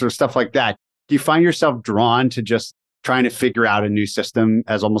Olympics or stuff like that. Do you find yourself drawn to just trying to figure out a new system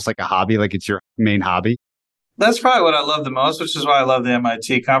as almost like a hobby, like it's your main hobby? That's probably what I love the most, which is why I love the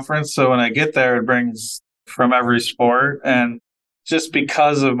MIT conference. So when I get there, it brings from every sport. And just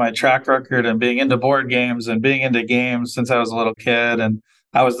because of my track record and being into board games and being into games since I was a little kid, and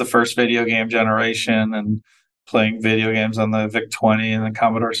I was the first video game generation and playing video games on the VIC-20 and the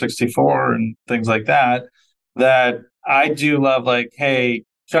Commodore 64 and things like that, that I do love, like, hey,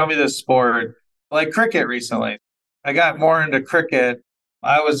 show me this sport. Like cricket recently. I got more into cricket.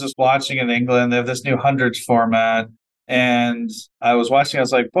 I was just watching in England. They have this new hundreds format. And I was watching, I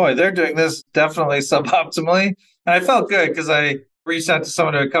was like, boy, they're doing this definitely suboptimally. And I felt good because I reached out to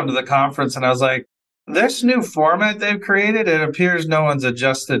someone who had come to the conference and I was like, this new format they've created, it appears no one's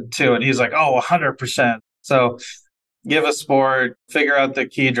adjusted to. And he's like, oh, 100%. So give a sport, figure out the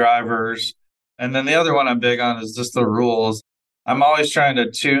key drivers. And then the other one I'm big on is just the rules. I'm always trying to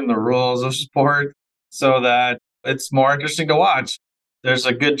tune the rules of sport so that it's more interesting to watch. There's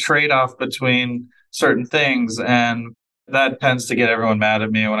a good trade-off between certain things, and that tends to get everyone mad at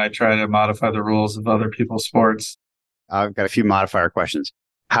me when I try to modify the rules of other people's sports. I've got a few modifier questions.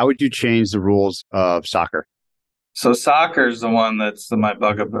 How would you change the rules of soccer? So soccer is the one that's my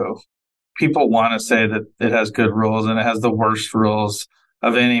bugaboo. People want to say that it has good rules, and it has the worst rules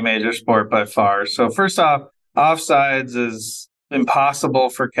of any major sport by far. So first off, offsides is impossible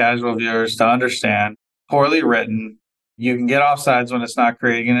for casual viewers to understand, poorly written. You can get offsides when it's not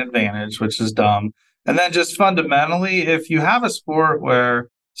creating an advantage, which is dumb. And then just fundamentally, if you have a sport where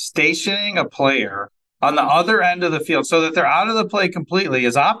stationing a player on the other end of the field so that they're out of the play completely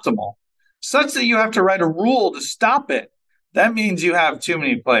is optimal, such that you have to write a rule to stop it, that means you have too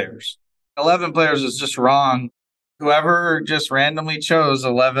many players. 11 players is just wrong. Whoever just randomly chose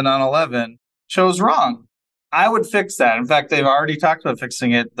 11 on 11 chose wrong. I would fix that. In fact, they've already talked about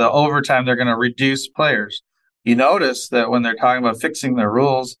fixing it. The overtime, they're going to reduce players. You notice that when they're talking about fixing the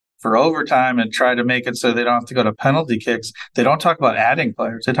rules for overtime and try to make it so they don't have to go to penalty kicks, they don't talk about adding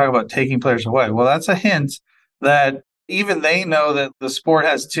players. They talk about taking players away. Well, that's a hint that even they know that the sport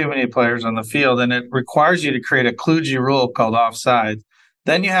has too many players on the field, and it requires you to create a kludgy rule called offside.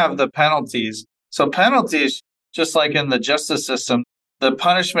 Then you have the penalties. So penalties, just like in the justice system, the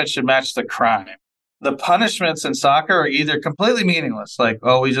punishment should match the crime. The punishments in soccer are either completely meaningless, like,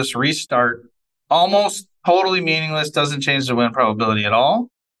 oh, we just restart, almost totally meaningless, doesn't change the win probability at all,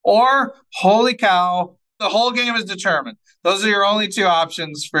 or, holy cow, the whole game is determined. Those are your only two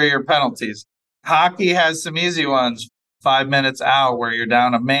options for your penalties. Hockey has some easy ones, 5 minutes out where you're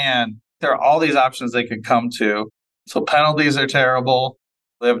down a man. There are all these options they could come to. So penalties are terrible.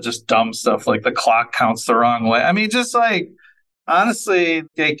 They have just dumb stuff like the clock counts the wrong way. I mean, just like, honestly,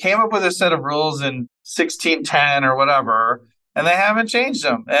 they came up with a set of rules in 1610 or whatever, and they haven't changed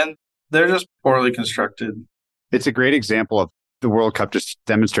them. And they're just poorly constructed. It's a great example of the World Cup just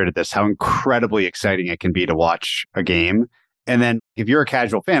demonstrated this, how incredibly exciting it can be to watch a game. And then if you're a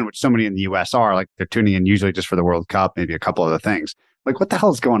casual fan, which so many in the US are, like they're tuning in usually just for the World Cup, maybe a couple other things. Like, what the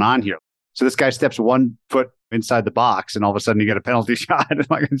hell is going on here? So this guy steps 1 foot inside the box and all of a sudden you get a penalty shot.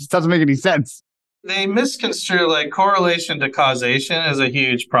 Like, it just doesn't make any sense. They misconstrue like correlation to causation is a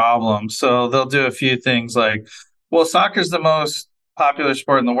huge problem. So they'll do a few things like, well, soccer's the most popular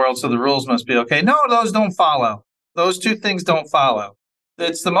sport in the world, so the rules must be okay. No, those don't follow. Those two things don't follow.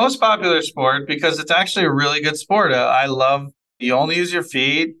 It's the most popular sport because it's actually a really good sport. I love you only use your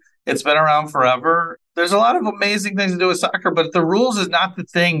feet. It's been around forever. There's a lot of amazing things to do with soccer, but the rules is not the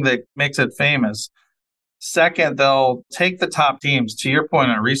thing that makes it famous. Second, they'll take the top teams, to your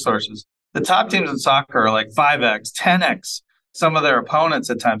point on resources. The top teams in soccer are like 5x, 10x some of their opponents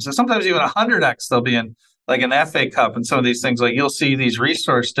at times. So sometimes even 100x they'll be in like an FA Cup and some of these things. Like you'll see these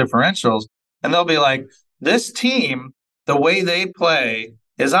resource differentials and they'll be like, this team, the way they play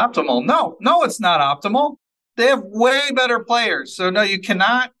is optimal. No, it's not optimal. They have way better players. So no, you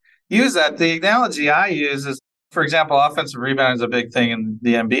cannot use that. The analogy I use is, for example, offensive rebounding is a big thing in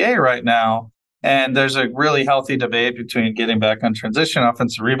the NBA right now. And there's a really healthy debate between getting back on transition,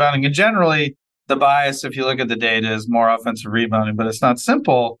 offensive rebounding. And generally, the bias, if you look at the data, is more offensive rebounding, but it's not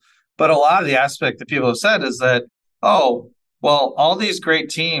simple. But a lot of the aspect that people have said is that, oh, well, all these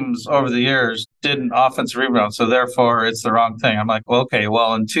great teams over the years did an offensive rebound, so therefore it's the wrong thing. I'm like, well, okay,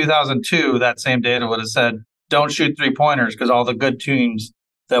 well, in 2002, that same data would have said, don't shoot three-pointers because all the good teams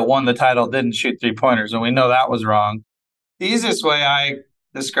that won the title didn't shoot three-pointers, and we know that was wrong. The easiest way I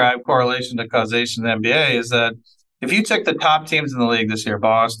describe correlation to causation in the NBA is that if you took the top teams in the league this year,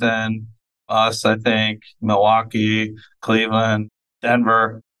 Boston, us, I think, Milwaukee, Cleveland,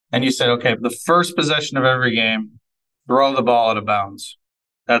 Denver, and you said, okay, the first possession of every game, throw the ball out of bounds.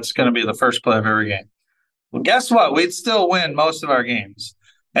 That's going to be the first play of every game. Well, guess what? We'd still win most of our games.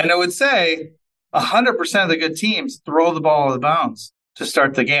 And it would say 100% of the good teams throw the ball out of bounds to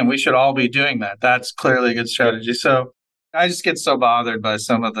start the game. We should all be doing that. That's clearly a good strategy. So I just get so bothered by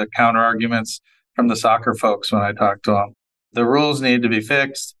some of the counter arguments from the soccer folks when I talk to them. The rules need to be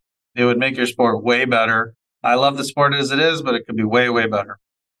fixed. It would make your sport way better. I love the sport as it is, but it could be way, way better.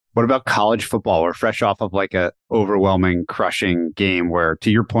 What about college football? We're fresh off of like a overwhelming, crushing game where, to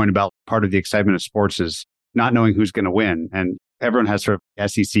your point about part of the excitement of sports is not knowing who's going to win. And everyone has sort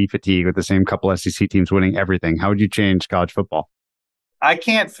of SEC fatigue with the same couple SEC teams winning everything. How would you change college football? I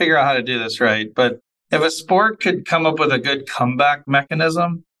can't figure out how to do this right, but if a sport could come up with a good comeback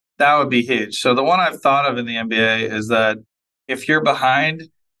mechanism, that would be huge. So the one I've thought of in the NBA is that if you're behind,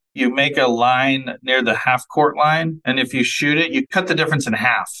 you make a line near the half court line. And if you shoot it, you cut the difference in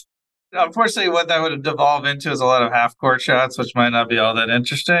half. Unfortunately, what that would devolve into is a lot of half court shots, which might not be all that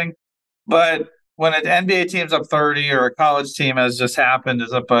interesting. But when an NBA team's up 30 or a college team, as just happened,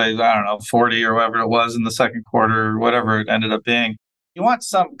 is up by, I don't know, 40 or whatever it was in the second quarter, or whatever it ended up being, you want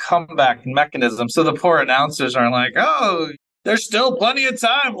some comeback mechanism. So the poor announcers aren't like, oh, there's still plenty of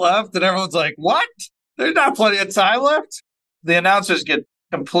time left. And everyone's like, what? There's not plenty of time left? The announcers get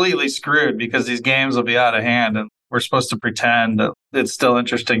completely screwed because these games will be out of hand and we're supposed to pretend that it's still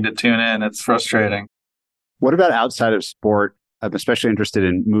interesting to tune in. It's frustrating. What about outside of sport? I'm especially interested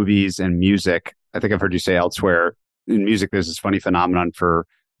in movies and music. I think I've heard you say elsewhere in music, there's this funny phenomenon for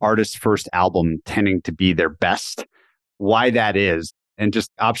artists' first album tending to be their best. Why that is, and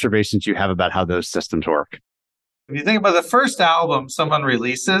just observations you have about how those systems work. If you think about the first album someone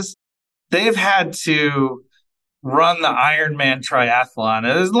releases, they've had to run the Ironman triathlon,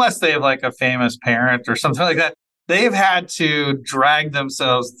 unless they have like a famous parent or something like that. They've had to drag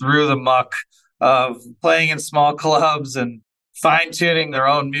themselves through the muck of playing in small clubs and fine-tuning their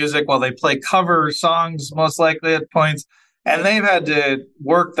own music while they play cover songs, most likely at points. And they've had to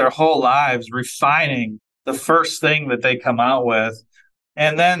work their whole lives refining the first thing that they come out with.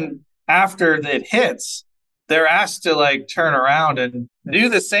 And then after it hits, they're asked to like turn around and do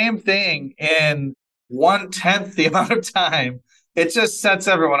the same thing in 1/10 the amount of time. It just sets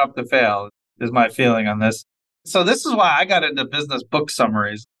everyone up to fail, is my feeling on this. So this is why I got into business book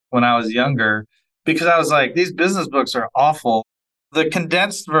summaries when I was younger, because I was like, these business books are awful. The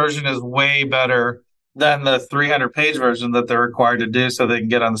condensed version is way better than the 300-page version that they're required to do so they can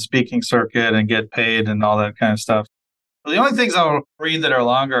get on the speaking circuit and get paid and all that kind of stuff. The only things I'll read that are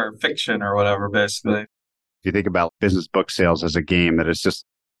longer are fiction or whatever, basically. If you think about business book sales as a game, that is just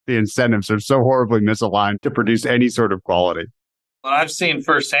the incentives are so horribly misaligned to produce any sort of quality. Well, I've seen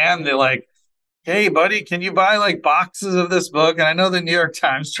firsthand, they're like, hey, buddy, can you buy like boxes of this book? And I know the New York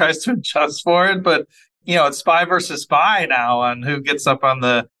Times tries to adjust for it, but it's spy versus spy now on who gets up on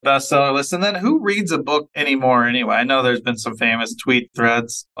the bestseller list. And then who reads a book anymore anyway? I know there's been some famous tweet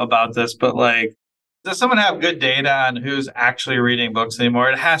threads about this, but like, does someone have good data on who's actually reading books anymore?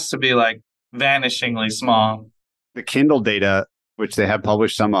 It has to be like vanishingly small. The Kindle data which they have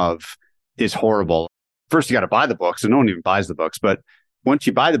published some of, is horrible. First, you got to buy the book. So no one even buys the books. But once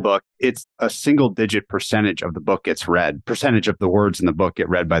you buy the book, it's a single digit percentage of the book gets read. Percentage of the words in the book get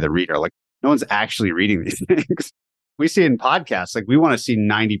read by the reader. Like no one's actually reading these things. We see it in podcasts. Like we want to see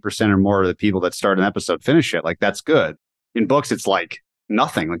 90% or more of the people that start an episode finish it. Like that's good. In books, it's like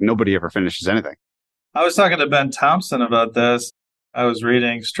nothing. Like nobody ever finishes anything. I was talking to Ben Thompson about this. I was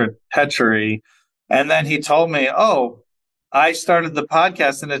reading Stratechery, and then he told me, oh, I started the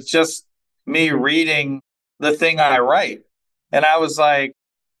podcast and it's just me reading the thing I write. And I was like,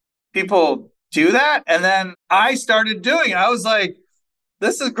 people do that? And then I started doing it. I was like,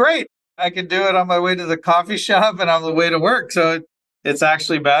 this is great. I can do it on my way to the coffee shop and on the way to work. So it's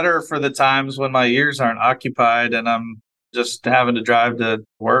actually better for the times when my ears aren't occupied and I'm just having to drive to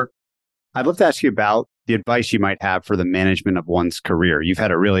work. I'd love to ask you about the advice you might have for the management of one's career. You've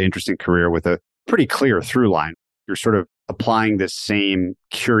had a really interesting career with a pretty clear through line. You're sort of applying this same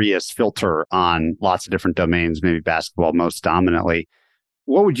curious filter on lots of different domains, maybe basketball most dominantly.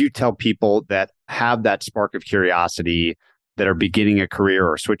 What would you tell people that have that spark of curiosity, that are beginning a career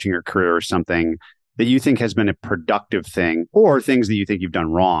or switching a career or something that you think has been a productive thing, or things that you think you've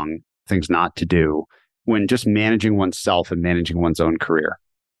done wrong, things not to do when just managing oneself and managing one's own career?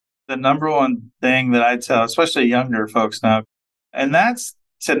 The number one thing that I tell, especially younger folks now, and that's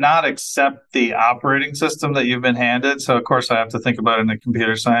to not accept the operating system that you've been handed. So, of course, I have to think about it in a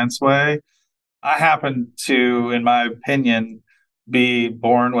computer science way. I happen to, in my opinion, be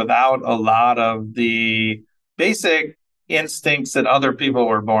born without a lot of the basic instincts that other people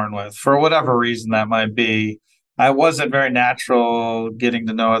were born with, for whatever reason that might be. I wasn't very natural getting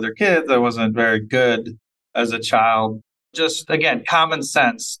to know other kids. I wasn't very good as a child. Just, again, common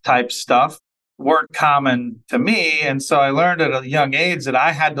sense type stuff weren't common to me. And so I learned at a young age that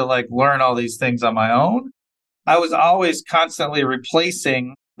I had to learn all these things on my own. I was always constantly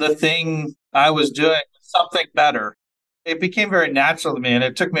replacing the thing I was doing with something better. It became very natural to me. And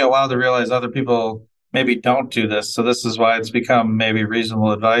it took me a while to realize other people maybe don't do this. So this is why it's become maybe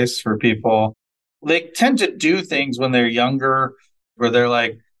reasonable advice for people. They tend to do things when they're younger, where they're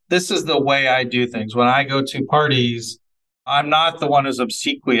like, this is the way I do things. When I go to parties, I'm not the one who's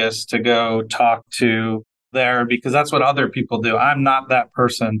obsequious to go talk to there because that's what other people do. I'm not that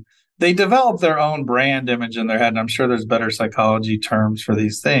person. They develop their own brand image in their head. And I'm sure there's better psychology terms for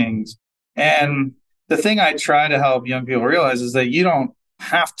these things. And the thing I try to help young people realize is that you don't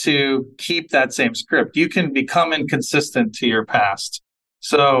have to keep that same script. You can become inconsistent to your past.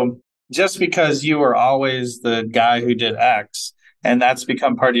 So just because you were always the guy who did X, and that's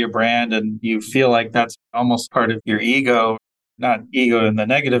become part of your brand, and you feel like that's almost part of your ego, not ego in the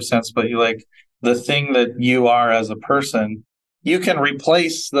negative sense, but you like the thing that you are as a person, you can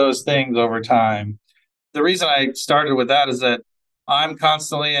replace those things over time. The reason I started with that is that I'm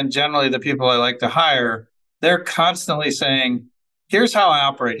constantly, and generally the people I like to hire, they're constantly saying, here's how I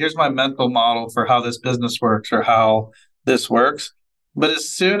operate. Here's my mental model for how this business works or how this works. But as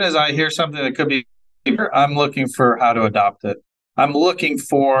soon as I hear something that could be deeper, I'm looking for how to adopt it. I'm looking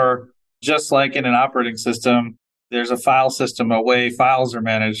for, just like in an operating system, there's a file system, a way files are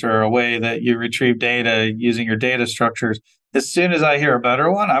managed, or a way that you retrieve data using your data structures. As soon as I hear a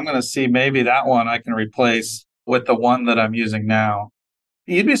better one, I'm going to see maybe that one I can replace with the one that I'm using now.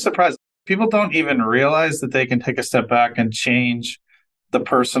 You'd be surprised. People don't even realize that they can take a step back and change the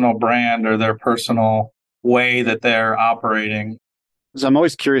personal brand or their personal way that they're operating. So I'm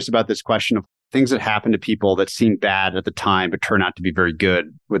always curious about this question of things that happen to people that seem bad at the time, but turn out to be very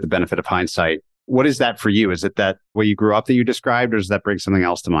good with the benefit of hindsight. What is that for you? Is it that way you grew up that you described, or does that bring something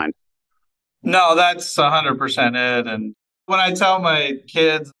else to mind? No, that's 100% it. And when I tell my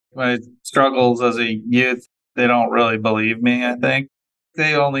kids my struggles as a youth, they don't really believe me, I think.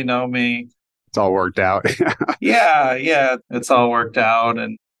 They only know me. It's all worked out. Yeah, it's all worked out.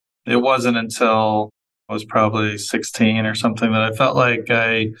 And it wasn't until I was probably 16 or something that I felt like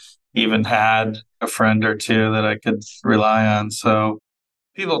I even had a friend or two that I could rely on. So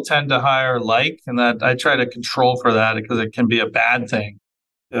people tend to hire and that I try to control for that because it can be a bad thing,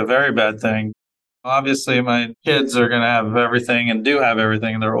 a very bad thing. Obviously, my kids are going to have everything and do have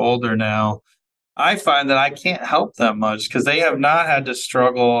everything. They're older now. I find that I can't help them much because they have not had to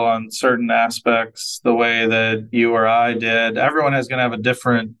struggle on certain aspects the way that you or I did. Everyone is going to have a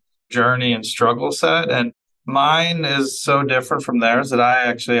different journey and struggle set. And mine is so different from theirs that I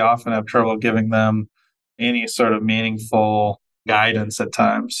actually often have trouble giving them any sort of meaningful guidance at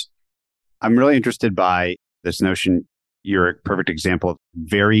times. I'm really interested by this notion. You're a perfect example of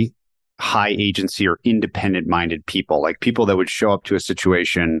very high agency or independent minded people, like people that would show up to a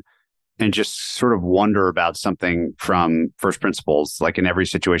situation and just sort of wonder about something from first principles, like in every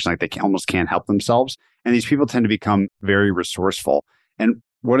situation, like almost can't help themselves. And these people tend to become very resourceful. And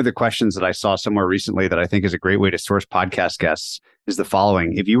one of the questions that I saw somewhere recently that I think is a great way to source podcast guests is the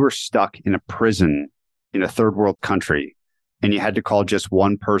following. If you were stuck in a prison in a third world country and you had to call just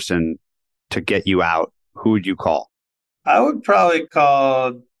one person to get you out, who would you call? I would probably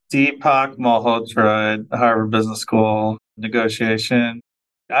call Deepak Malhotra at Harvard Business School negotiation.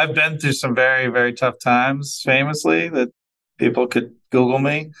 I've been through some very, very tough times, famously, that people could Google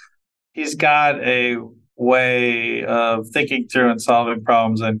me. He's got a way of thinking through and solving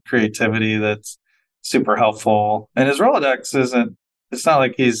problems and creativity that's super helpful. And his Rolodex it's not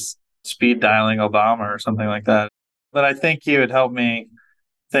like he's speed dialing Obama or something like that. But I think he would help me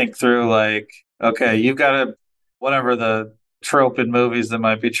think through, like, okay, you've got to, whatever the trope in movies that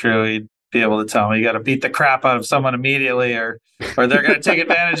might be true, he'd be able to tell me, you got to beat the crap out of someone immediately, or they're going to take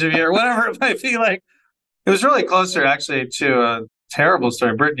advantage of you, or whatever it might be. Like, it was really closer actually to a terrible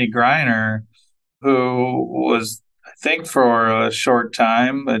story. Brittany Griner, who was, I think for a short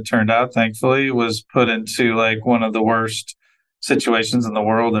time, it turned out, thankfully, was put into like one of the worst situations in the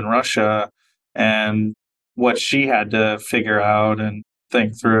world in Russia, and what she had to figure out and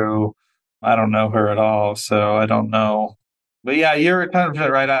think through. I don't know her at all, so I don't know. But yeah, you're kind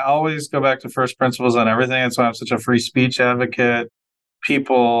of right. I always go back to first principles on everything. That's why I'm such a free speech advocate.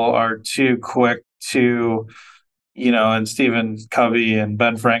 People are too quick to, and Stephen Covey and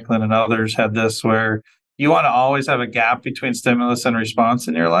Ben Franklin and others had this, where you want to always have a gap between stimulus and response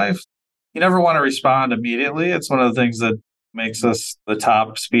in your life. You never want to respond immediately. It's one of the things that makes us the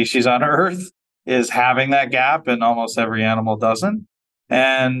top species on Earth, is having that gap, and almost every animal doesn't.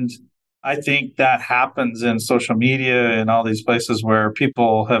 And I think that happens in social media and all these places where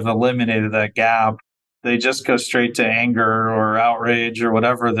people have eliminated that gap. They just go straight to anger or outrage or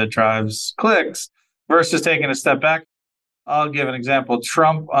whatever that drives clicks versus taking a step back. I'll give an example.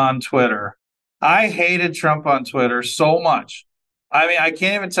 Trump on Twitter. I hated Trump on Twitter so much. I mean, I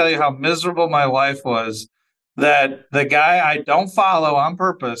can't even tell you how miserable my life was that the guy I don't follow on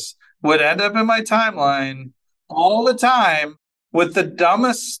purpose would end up in my timeline all the time with the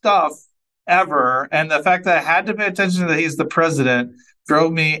dumbest stuff ever. And the fact that I had to pay attention that he's the president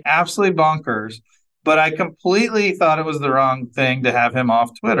drove me absolutely bonkers. But I completely thought it was the wrong thing to have him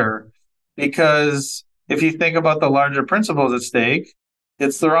off Twitter, because if you think about the larger principles at stake,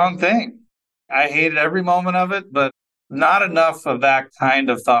 it's the wrong thing. I hated every moment of it, but not enough of that kind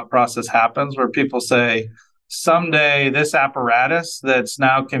of thought process happens where people say, someday this apparatus that's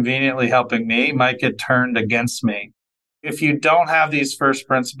now conveniently helping me might get turned against me. If you don't have these first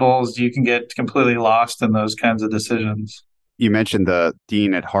principles, you can get completely lost in those kinds of decisions. You mentioned the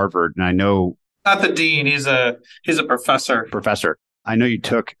dean at Harvard, and I know... Not the dean, he's a professor. Professor. I know you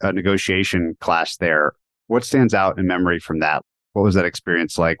took a negotiation class there. What stands out in memory from that? What was that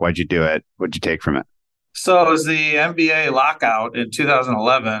experience like? Why'd you do it? What'd you take from it? So it was the NBA lockout in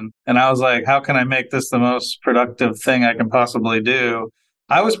 2011, and I was like, how can I make this the most productive thing I can possibly do?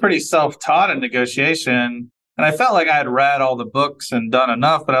 I was pretty self-taught in negotiation, and I felt like I had read all the books and done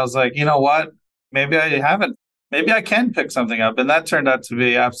enough, but I was like, you know what? Maybe I haven't. Maybe I can pick something up. And that turned out to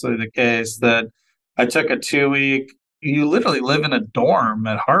be absolutely the case, that I took a 2-week, you literally live in a dorm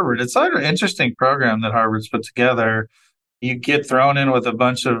at Harvard. It's like an interesting program that Harvard's put together. You get thrown in with a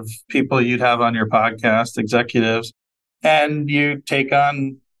bunch of people you'd have on your podcast, executives, and you take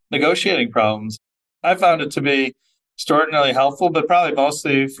on negotiating problems. I found it to be extraordinarily helpful, but probably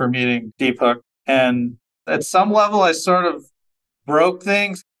mostly for meeting Deepak. And at some level, I sort of broke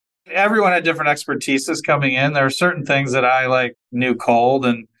things. Everyone had different expertises coming in. There were certain things that I knew cold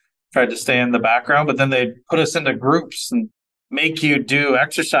and tried to stay in the background, but then they'd put us into groups and make you do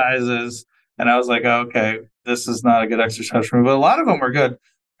exercises. And I was like, oh, okay, this is not a good exercise for me. But a lot of them were good.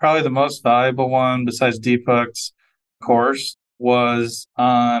 Probably the most valuable one, besides Deepak's course, was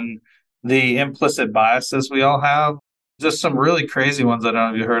on the implicit biases we all have. Just some really crazy ones I don't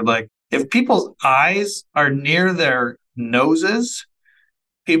know if you heard. Like, if people's eyes are near their noses,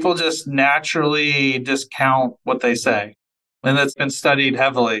 people just naturally discount what they say. And that's been studied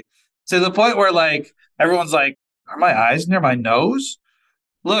heavily to the point where everyone's like, are my eyes near my nose?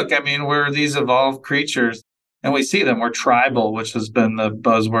 Look, I mean, we're these evolved creatures and we see them. We're tribal, which has been the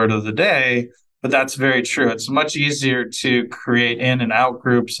buzzword of the day, but that's very true. It's much easier to create in and out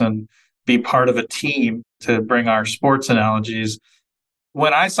groups and be part of a team, to bring our sports analogies.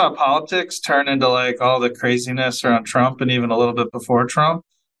 When I saw politics turn into all the craziness around Trump and even a little bit before Trump,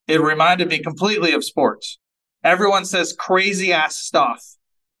 it reminded me completely of sports. Everyone says crazy ass stuff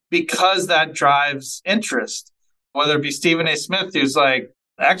because that drives interest. Whether it be Stephen A. Smith, who's like,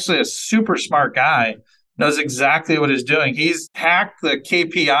 actually a super smart guy, knows exactly what he's doing. He's hacked the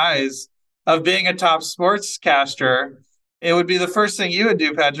KPIs of being a top sportscaster. It would be the first thing you would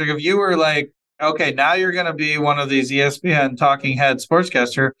do, Patrick, if you were like, okay, now you're going to be one of these ESPN talking head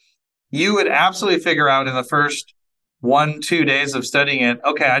sportscaster. You would absolutely figure out in the first 1-2 days of studying it,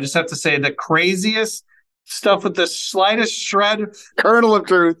 okay, I just have to say the craziest stuff with the slightest shred, Kernel of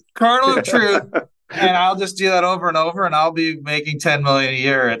truth. And I'll just do that over and over, and I'll be making 10 million a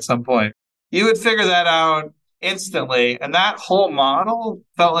year at some point. You would figure that out instantly. And that whole model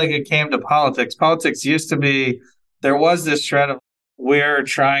felt like it came to politics. Politics used to be, there was this shred of, we're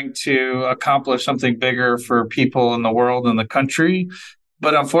trying to accomplish something bigger for people in the world and the country.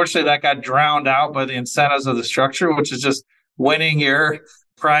 But unfortunately, that got drowned out by the incentives of the structure, which is just winning your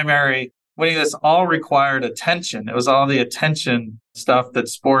primary, winning this all required attention. It was all the attention stuff that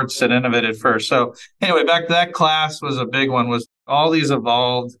sports had innovated first. So anyway, back to that class was a big one, was all these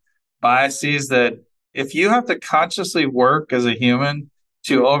evolved biases that if you have to consciously work as a human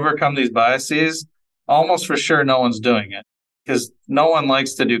to overcome these biases, almost for sure no one's doing it, because no one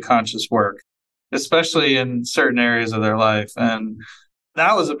likes to do conscious work, especially in certain areas of their life. And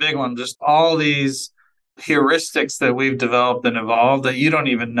that was a big one. Just all these heuristics that we've developed and evolved that you don't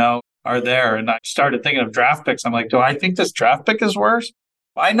even know are there. And I started thinking of draft picks. I'm like, do I think this draft pick is worse?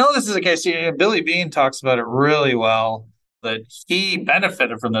 I know this is the case. Billy Beane talks about it really well, that he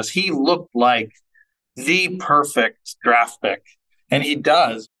benefited from this. He looked like the perfect draft pick. And he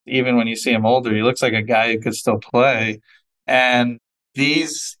does. Even when you see him older, he looks like a guy who could still play. And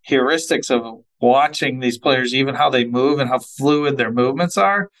these heuristics of watching these players, even how they move and how fluid their movements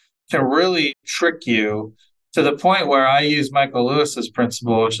are, can really trick you to the point where I use Michael Lewis's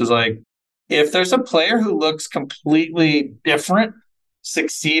principle, which is like, if there's a player who looks completely different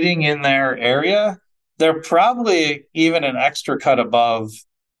succeeding in their area, they're probably even an extra cut above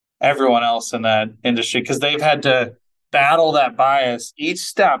everyone else in that industry because they've had to battle that bias each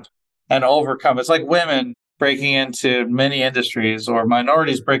step and overcome. It's like women breaking into many industries or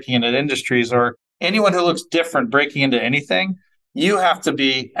minorities breaking into industries or anyone who looks different breaking into anything. You have to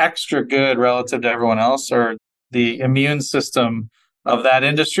be extra good relative to everyone else, or the immune system of that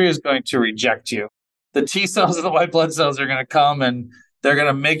industry is going to reject you. The T cells and the white blood cells are going to come and they're going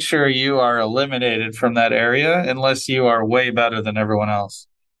to make sure you are eliminated from that area unless you are way better than everyone else.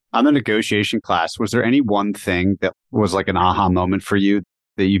 On the negotiation class, was there any one thing that was like an aha moment for you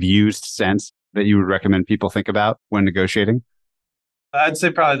that you've used since that you would recommend people think about when negotiating? I'd say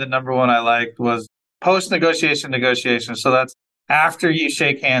probably the number one I liked was post-negotiation negotiation. So that's after you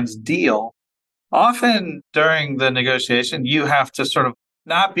shake hands, deal. Often during the negotiation, you have to sort of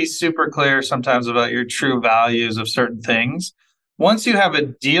not be super clear sometimes about your true values of certain things. Once you have a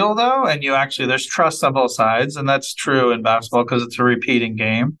deal, though, and you actually, there's trust on both sides, and that's true in basketball because it's a repeating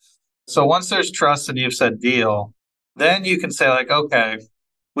game. So once there's trust and you've said deal, then you can say like, okay,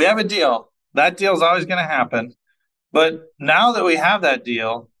 we have a deal. That deal is always going to happen. But now that we have that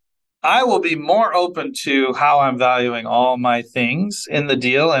deal, I will be more open to how I'm valuing all my things in the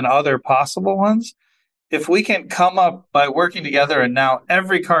deal and other possible ones. If we can come up by working together and now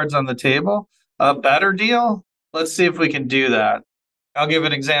every card's on the table, a better deal, let's see if we can do that. I'll give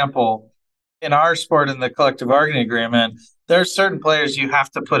an example. In our sport, in the collective bargaining agreement, there are certain players you have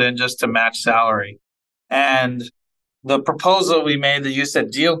to put in just to match salary. And the proposal we made that you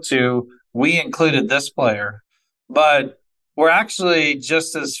said deal to, we included this player. But we're actually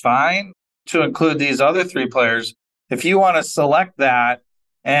just as fine to include these other three players. If you want to select that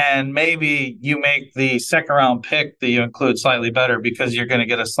and maybe you make the second round pick that you include slightly better because you're going to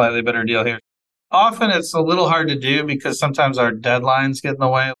get a slightly better deal here. Often it's a little hard to do because sometimes our deadlines get in the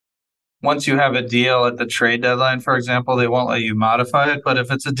way. Once you have a deal at the trade deadline, for example, they won't let you modify it. But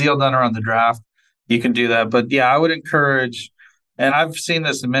if it's a deal done around the draft, you can do that. But yeah, I would encourage, and I've seen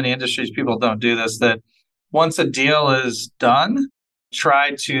this in many industries, people don't do this, that once a deal is done,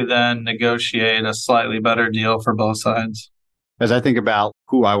 try to then negotiate a slightly better deal for both sides. As I think about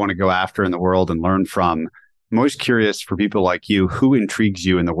who I want to go after in the world and learn from, I'm always curious for people like you, who intrigues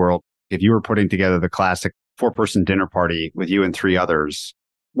you in the world? If you were putting together the classic 4-person dinner party with you and 3 others,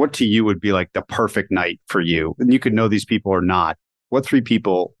 what to you would be like the perfect night for you? And you could know these people or not. What 3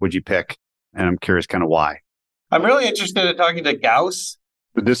 people would you pick? And I'm curious kind of why. I'm really interested in talking to Gauss.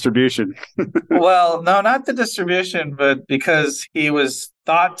 The distribution. Well, no, not the distribution, but because he was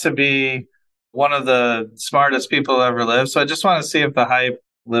thought to be one of the smartest people who ever lived. So I just want to see if the hype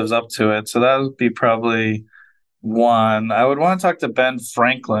lives up to it. So that would be probably one. I would want to talk to Ben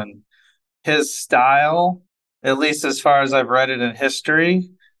Franklin. His style, at least as far as I've read it in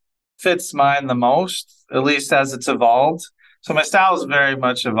history, fits mine the most, at least as it's evolved. So my style is very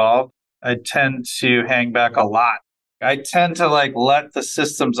much evolved. I tend to hang back a lot. I tend to let the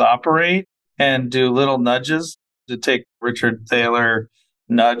systems operate and do little nudges to take Richard Thaler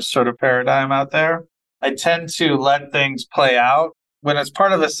nudge sort of paradigm out there. I tend to let things play out when it's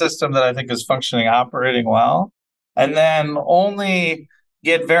part of a system that I think is functioning, operating well, and then only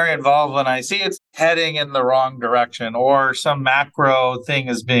get very involved when I see it's heading in the wrong direction or some macro thing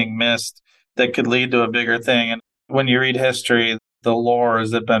is being missed that could lead to a bigger thing. And when you read history, the lore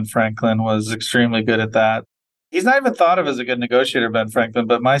is that Ben Franklin was extremely good at that. He's not even thought of as a good negotiator, Ben Franklin,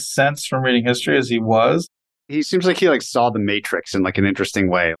 but my sense from reading history is he was. He seems like he saw the Matrix in an interesting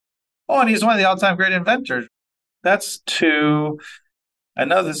way. Oh, and he's one of the all-time great inventors. That's two. I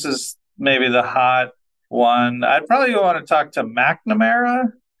know this is maybe the hot one. I'd probably want to talk to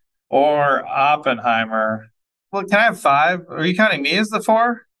McNamara or Oppenheimer. Well, can I have 5? Are you counting me as the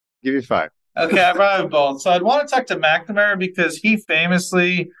 4? Give you 5. Okay, I probably have both. So I'd want to talk to McNamara because he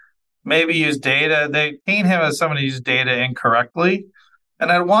famously maybe used data. They paint him as someone who used data incorrectly.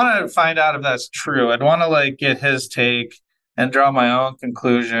 And I'd want to find out if that's true. I'd want to get his take and draw my own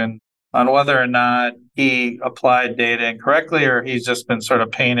conclusion on whether or not he applied data incorrectly or he's just been sort of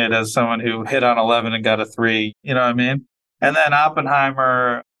painted as someone who hit on 11 and got a 3. You know what I mean? And then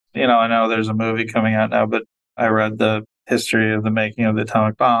Oppenheimer, I know there's a movie coming out now, but I read the history of the making of the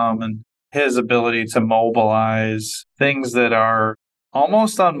atomic bomb and his ability to mobilize things that are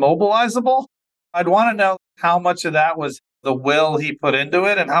almost unmobilizable. I'd want to know how much of that was the will he put into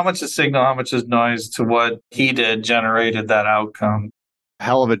it and how much is signal, how much is noise to what he did generated that outcome.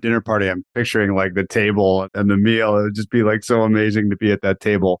 Hell of a dinner party. I'm picturing the table and the meal. It would just be so amazing to be at that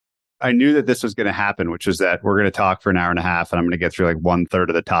table. I knew that this was going to happen, which is that we're going to talk for an hour and a half and I'm going to get through 1/3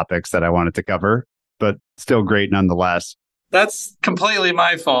 of the topics that I wanted to cover, but still great nonetheless. That's completely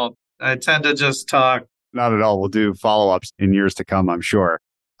my fault. I tend to just talk. Not at all. We'll do follow-ups in years to come, I'm sure.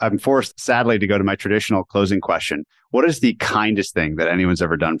 I'm forced, sadly, to go to my traditional closing question. What is the kindest thing that anyone's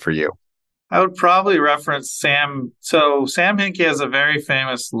ever done for you? I would probably reference Sam. So Sam Hinkie has a very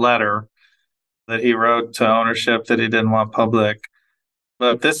famous letter that he wrote to ownership that he didn't want public.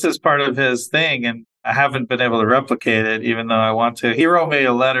 But this is part of his thing, and I haven't been able to replicate it, even though I want to. He wrote me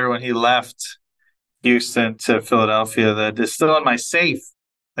a letter when he left Houston to Philadelphia that is still in my safe.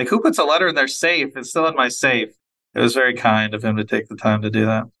 Who puts a letter in their safe? It's still in my safe. It was very kind of him to take the time to do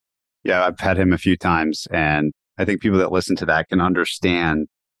that. Yeah, I've had him a few times, and I think people that listen to that can understand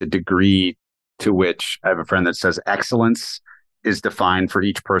the degree to which I have a friend that says excellence is defined for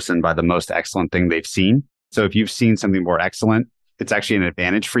each person by the most excellent thing they've seen. So if you've seen something more excellent, it's actually an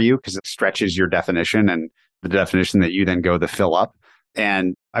advantage for you because it stretches your definition and the definition that you then go to fill up.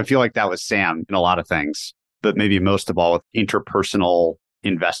 And I feel like that was Sam in a lot of things, but maybe most of all with interpersonal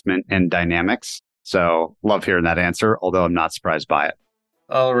investment and dynamics. So love hearing that answer, although I'm not surprised by it.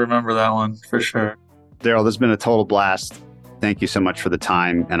 I'll remember that one for sure. Daryl, this has been a total blast. Thank you so much for the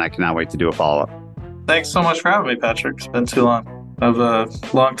time, and I cannot wait to do a follow-up. Thanks so much for having me, Patrick. It's been too long. I'm a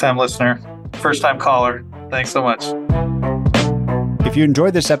long-time listener, first-time caller. Thanks so much. If you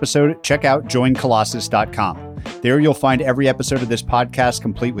enjoyed this episode, check out joincolossus.com. There you'll find every episode of this podcast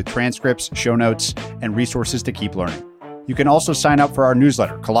complete with transcripts, show notes, and resources to keep learning. You can also sign up for our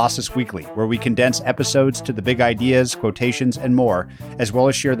newsletter, Colossus Weekly, where we condense episodes to the big ideas, quotations, and more, as well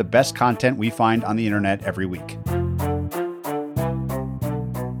as share the best content we find on the internet every week.